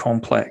needs to be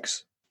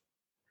complex.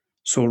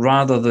 So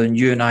rather than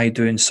you and I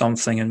doing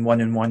something and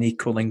one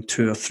equaling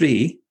 2 or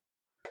 3,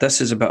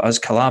 this is about us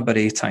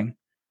collaborating,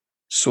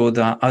 so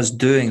that us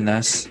doing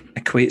this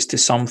equates to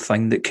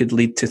something that could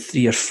lead to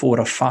 3 or 4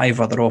 or 5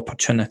 other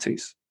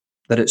opportunities,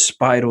 that it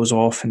spirals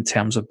off in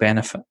terms of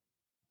benefit.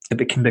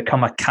 It can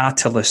become a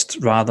catalyst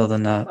rather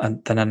than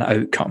an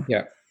outcome.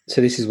 Yeah.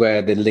 So this is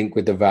where the link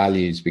with the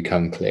values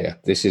become clear.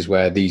 This is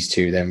where these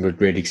two then would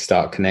really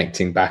start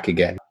connecting back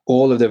again.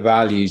 All of the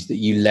values that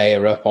you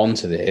layer up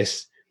onto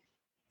this,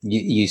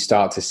 you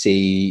start to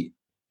see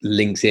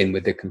links in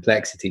with the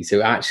complexity.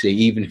 So actually,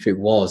 even if it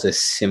was a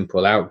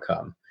simple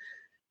outcome,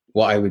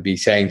 what I would be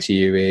saying to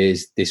you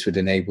is this would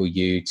enable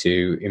you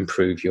to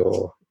improve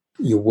your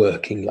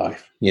working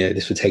life.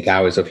 This would take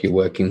hours off your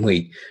working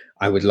week.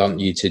 I would want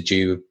you to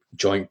do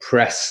joint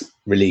press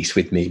release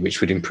with me,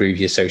 which would improve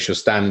your social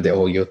standing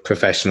or your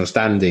professional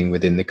standing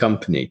within the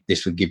company.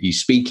 This would give you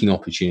speaking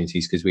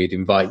opportunities because we'd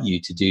invite you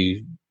to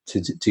do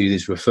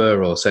this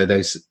referral.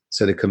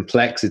 So the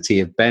complexity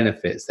of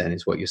benefits then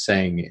is what you're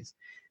saying is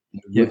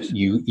yes.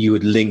 You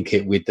would link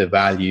it with the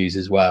values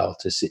as well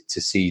to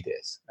see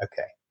this.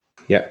 Okay.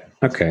 Yeah.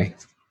 Okay.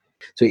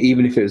 So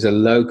even if it was a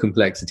low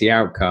complexity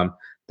outcome,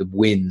 the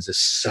wins are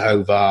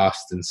so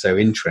vast and so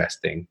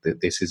interesting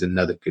that this is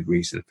another good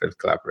reason for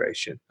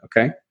collaboration.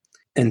 Okay.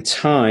 And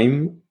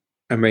time,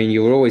 I mean,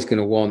 you're always going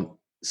to want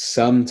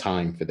some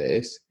time for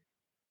this,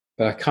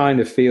 but I kind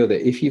of feel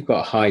that if you've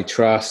got high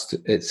trust,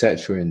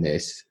 etc., in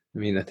this, I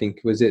mean, I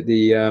think, was it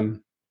the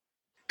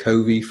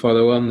Covey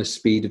follow-on, the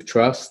speed of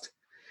trust?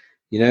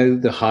 You know,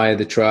 the higher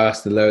the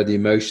trust, the lower the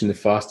emotion, the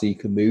faster you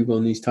can move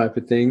on these type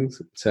of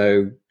things.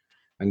 So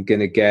I'm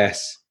going to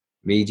guess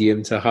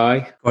medium to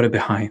high. Got to be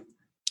high.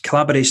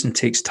 Collaboration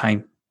takes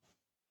time.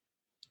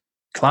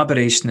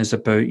 Collaboration is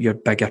about your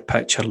bigger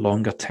picture,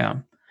 longer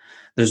term.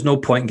 There's no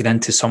point getting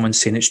into someone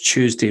saying it's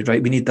Tuesday,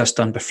 right? We need this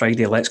done by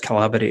Friday. Let's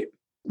collaborate.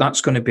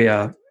 That's going to be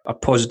a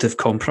positive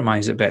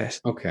compromise at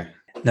best. Okay.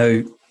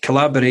 Now,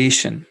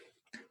 collaboration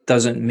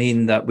doesn't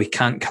mean that we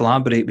can't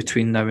collaborate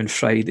between now and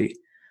Friday,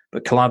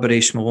 but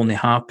collaboration will only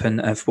happen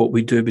if what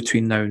we do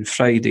between now and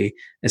Friday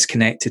is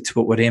connected to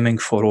what we're aiming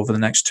for over the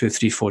next 2,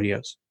 3, 4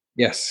 years.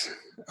 Yes.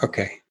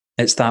 Okay.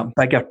 It's that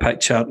bigger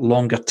picture,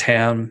 longer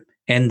term,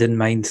 end in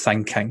mind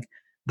thinking.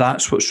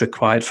 That's what's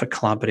required for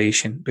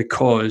collaboration,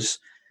 because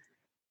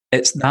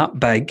it's that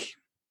big,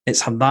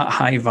 it's that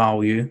high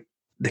value,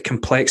 the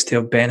complexity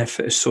of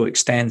benefit is so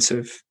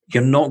extensive,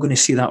 you're not going to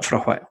see that for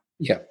a while.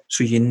 Yeah.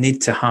 So you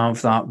need to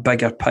have that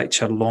bigger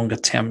picture, longer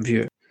term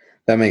view.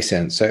 That makes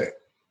sense. So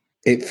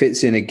it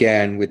fits in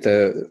again with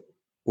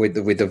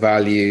the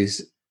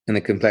values and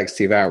the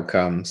complexity of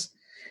outcomes.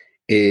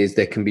 Is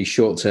there can be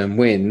short-term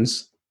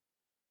wins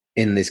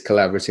in this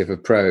collaborative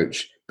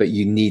approach, but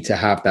you need to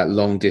have that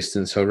long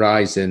distance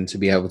horizon to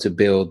be able to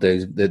build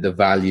the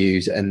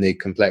values and the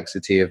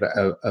complexity of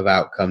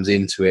outcomes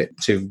into it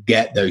to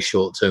get those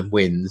short-term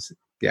wins.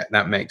 Yeah,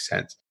 that makes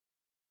sense.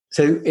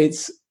 So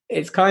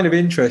it's kind of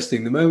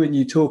interesting. The moment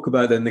you talk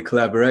about then the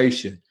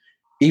collaboration,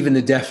 even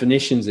the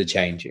definitions are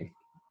changing.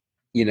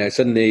 You know,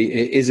 suddenly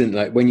it isn't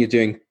like when you're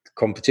doing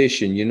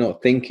competition, you're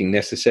not thinking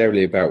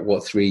necessarily about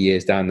what 3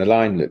 years down the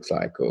line looks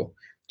like or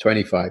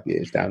 25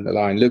 years down the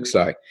line looks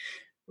like.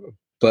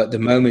 But the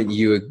moment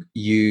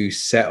you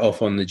set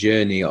off on the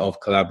journey of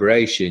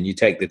collaboration, you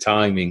take the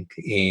time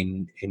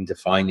in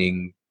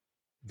defining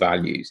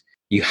values.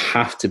 You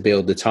have to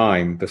build the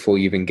time before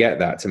you even get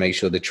that to make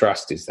sure the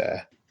trust is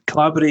there.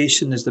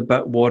 Collaboration is the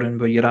bit, Warren,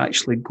 where you're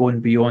actually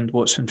going beyond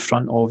what's in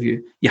front of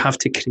you. You have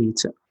to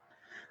create it.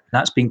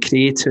 That's being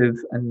creative,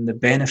 and the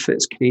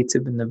benefits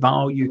creative, and the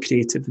value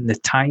creative, and the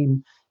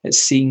time. It's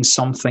seeing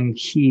something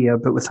here,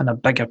 but within a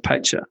bigger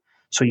picture.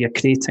 So you're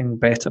creating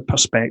better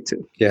perspective.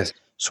 Yes.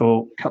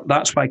 So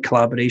that's why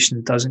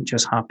collaboration doesn't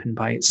just happen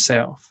by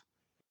itself.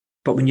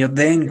 But when you're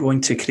then going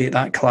to create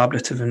that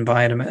collaborative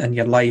environment in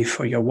your life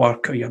or your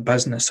work or your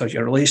business or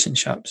your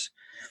relationships,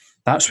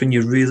 that's when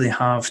you really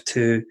have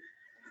to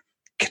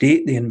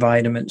create the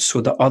environment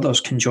so that others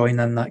can join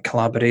in that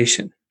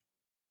collaboration.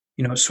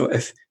 You know, so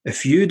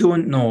if you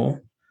don't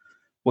know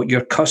what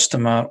your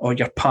customer or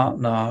your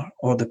partner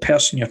or the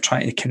person you're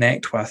trying to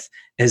connect with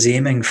is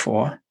aiming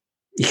for,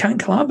 you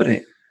can't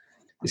collaborate.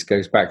 This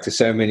goes back to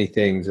so many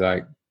things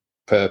like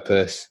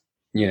purpose,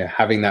 you know,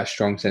 having that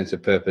strong sense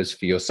of purpose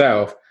for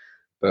yourself,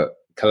 but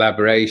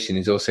collaboration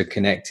is also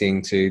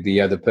connecting to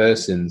the other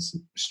person's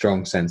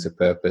strong sense of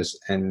purpose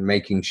and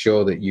making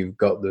sure that you've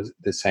got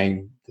the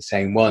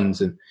same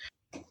ones. And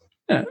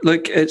yeah,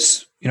 look,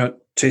 it's, you know,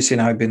 Tracy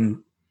and I have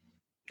been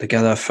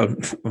together for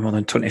more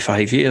than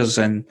 25 years,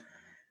 and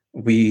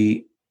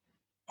we,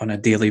 on a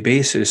daily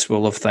basis,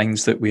 will have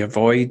things that we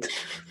avoid,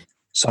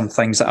 some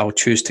things that I'll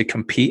choose to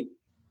compete.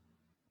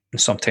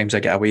 And sometimes I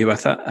get away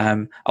with it.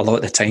 A lot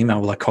of the time I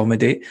will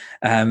accommodate,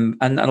 and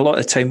a lot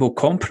of the time we'll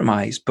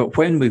compromise. But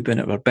when we've been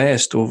at our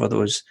best over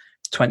those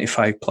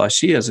 25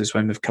 plus years is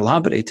when we've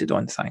collaborated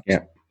on things.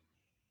 Yeah.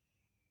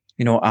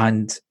 You know,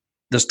 and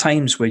there's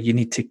times where you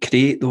need to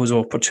create those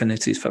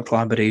opportunities for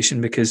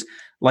collaboration, because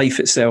life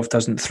itself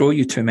doesn't throw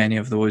you too many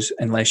of those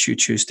unless you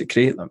choose to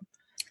create them.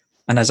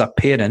 And as a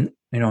parent,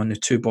 you know, and the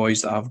two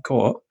boys that I've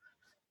got,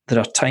 there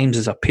are times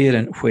as a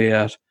parent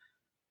where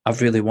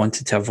I've really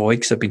wanted to avoid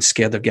because I've been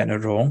scared of getting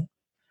it wrong.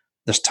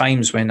 There's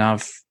times when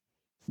I've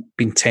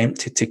been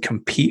tempted to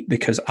compete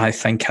because I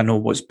think I know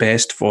what's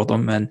best for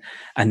them,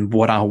 and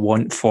what I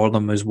want for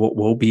them is what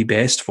will be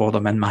best for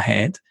them in my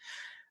head.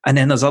 And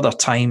then there's other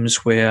times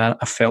where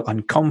I felt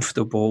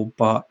uncomfortable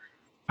but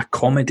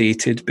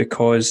accommodated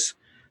because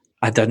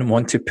I didn't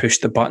want to push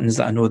the buttons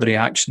that I know the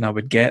reaction I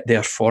would get.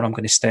 Therefore, I'm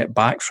going to step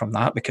back from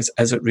that because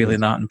is it really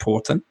that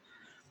important?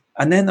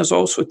 And then there's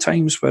also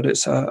times where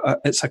it's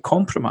a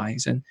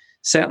compromise. And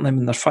certainly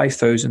when they're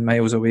 5,000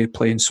 miles away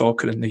playing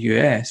soccer in the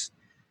US,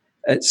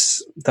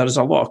 there's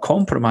a lot of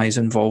compromise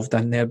involved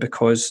in there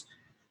because,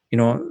 you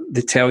know,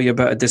 they tell you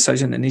about a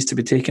decision that needs to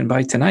be taken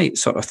by tonight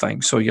sort of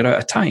thing. So you're out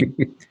of time.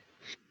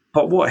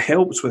 But what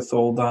helps with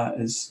all that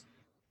is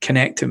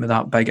connecting with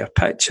that bigger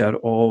picture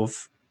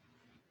of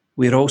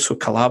we're also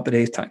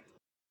collaborating.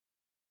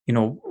 You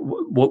know,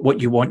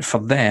 what you want for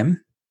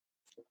them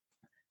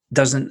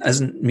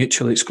isn't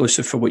mutually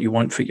exclusive for what you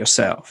want for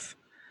yourself.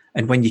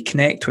 And when you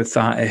connect with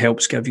that, it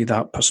helps give you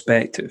that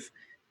perspective.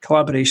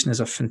 collaboration is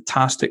a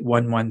fantastic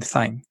win-win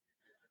thing.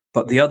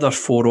 But the other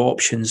 4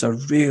 options are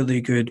really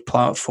good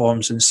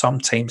platforms and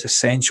sometimes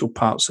essential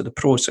parts of the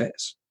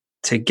process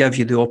to give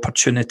you the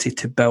opportunity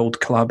to build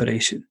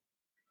collaboration.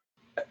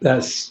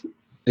 That's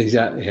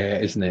exactly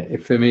it, isn't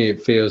it? For me,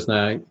 it feels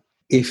like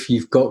if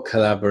you've got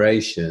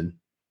collaboration,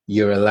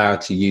 you're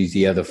allowed to use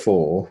the other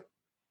 4.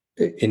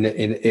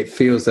 It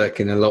feels like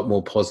in a lot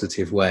more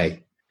positive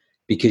way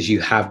because you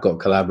have got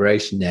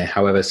collaboration there.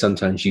 However,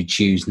 sometimes you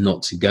choose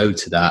not to go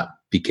to that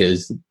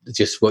because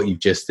just what you've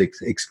just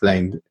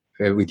explained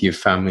with your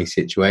family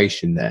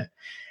situation there.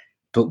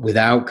 But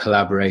without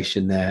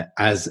collaboration there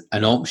as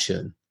an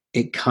option,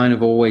 it kind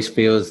of always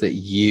feels that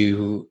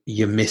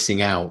you're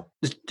missing out.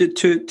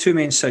 The two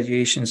main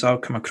situations I'll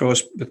come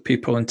across with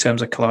people in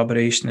terms of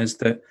collaboration is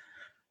that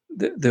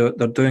they're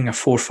doing a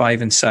 4,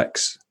 5, and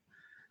 6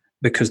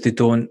 because they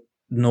don't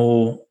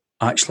know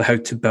actually how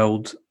to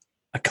build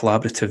a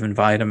collaborative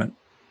environment.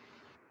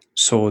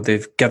 So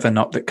they've given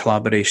up that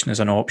collaboration is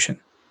an option.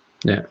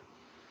 Yeah.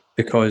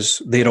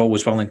 Because they're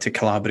always willing to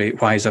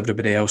collaborate. Why is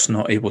everybody else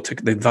not able to?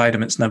 The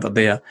environment's never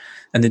there,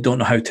 and they don't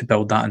know how to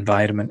build that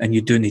environment. And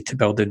you do need to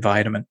build the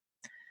environment.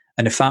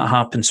 And if that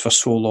happens for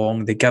so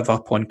long, they give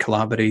up on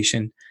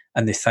collaboration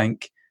and they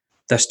think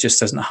this just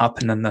doesn't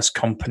happen in this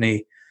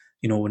company.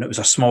 You know, when it was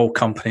a small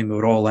company, we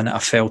were all in it. I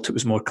felt it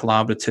was more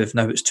collaborative.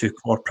 Now it's too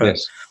corporate.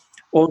 Yes.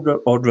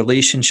 Or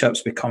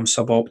relationships become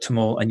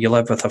suboptimal, and you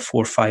live with a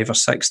 4, 5, or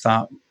 6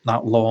 that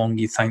long.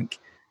 You think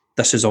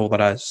this is all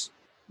there is.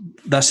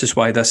 This is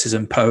why this is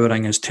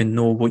empowering, is to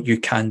know what you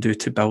can do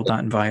to build that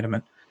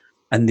environment.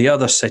 And the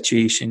other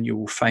situation you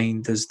will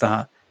find is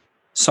that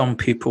some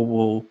people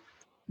will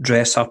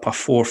dress up a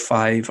 4,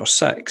 5, or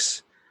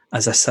 6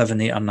 as a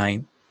 7, 8, or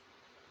 9.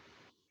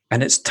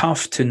 And it's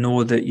tough to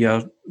know that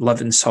you're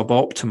living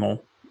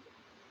suboptimal,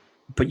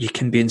 but you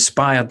can be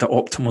inspired that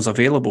optimal is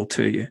available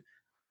to you.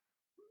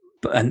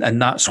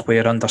 And that's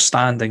where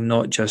understanding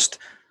not just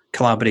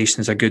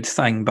collaboration is a good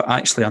thing, but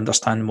actually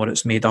understanding what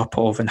it's made up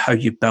of and how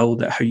you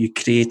build it, how you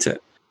create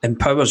it,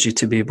 empowers you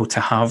to be able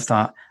to have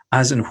that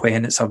as and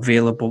when it's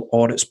available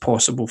or it's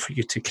possible for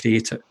you to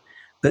create it,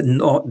 but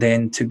not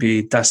then to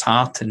be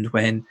disheartened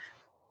when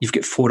you've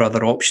got 4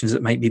 other options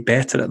that might be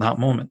better at that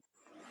moment.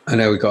 I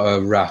know we've got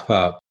to wrap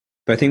up,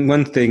 but I think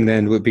one thing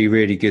then would be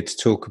really good to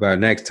talk about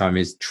next time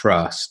is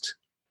trust.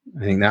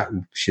 I think that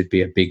should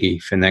be a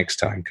biggie for next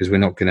time because we're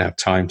not going to have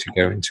time to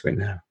go into it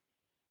now.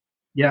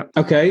 Yeah.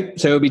 Okay,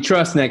 so it'll be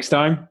trust next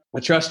time. I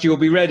trust you'll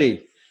be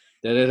ready.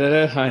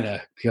 Da-da-da-da. I know.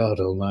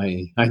 God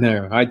almighty. I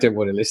know. I don't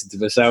want to listen to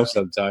myself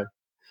sometime.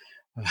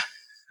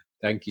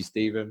 Thank you,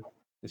 Stephen.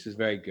 This was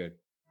very good.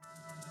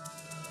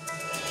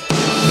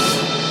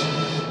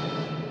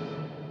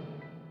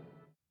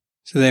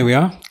 So there we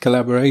are.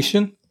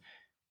 Collaboration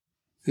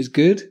is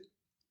good.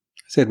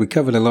 I said we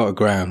covered a lot of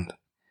ground.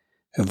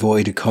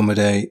 Avoid,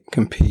 accommodate,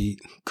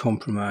 compete,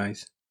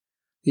 compromise.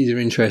 These are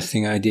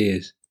interesting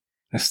ideas.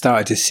 I've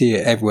started to see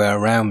it everywhere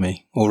around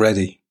me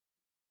already.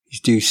 You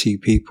do see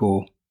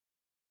people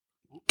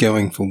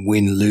going for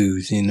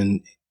win-lose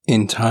in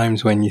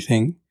times when you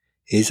think,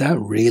 is that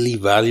really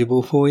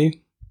valuable for you?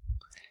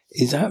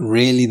 Is that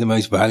really the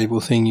most valuable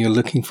thing you're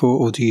looking for,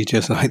 or do you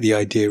just like the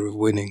idea of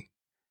winning?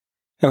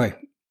 Anyway,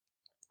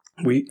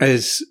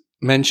 as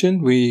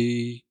mentioned,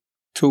 we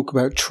talk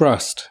about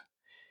trust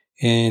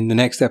in the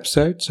next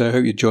episode, so I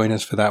hope you join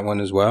us for that one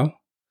as well.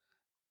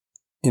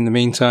 In the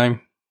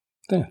meantime,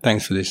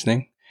 thanks for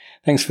listening.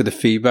 Thanks for the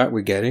feedback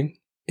we're getting.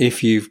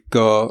 If you've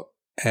got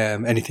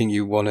anything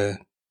you want to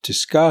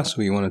discuss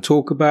or you want to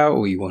talk about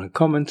or you want to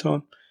comment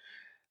on,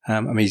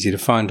 I'm easy to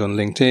find on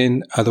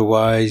LinkedIn.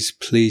 Otherwise,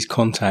 please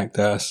contact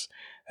us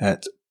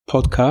at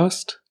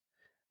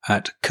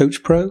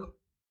podcast@coachpro,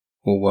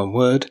 or one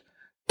word,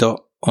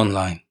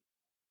 .online.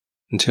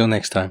 Until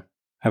next time,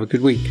 have a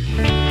good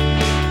week.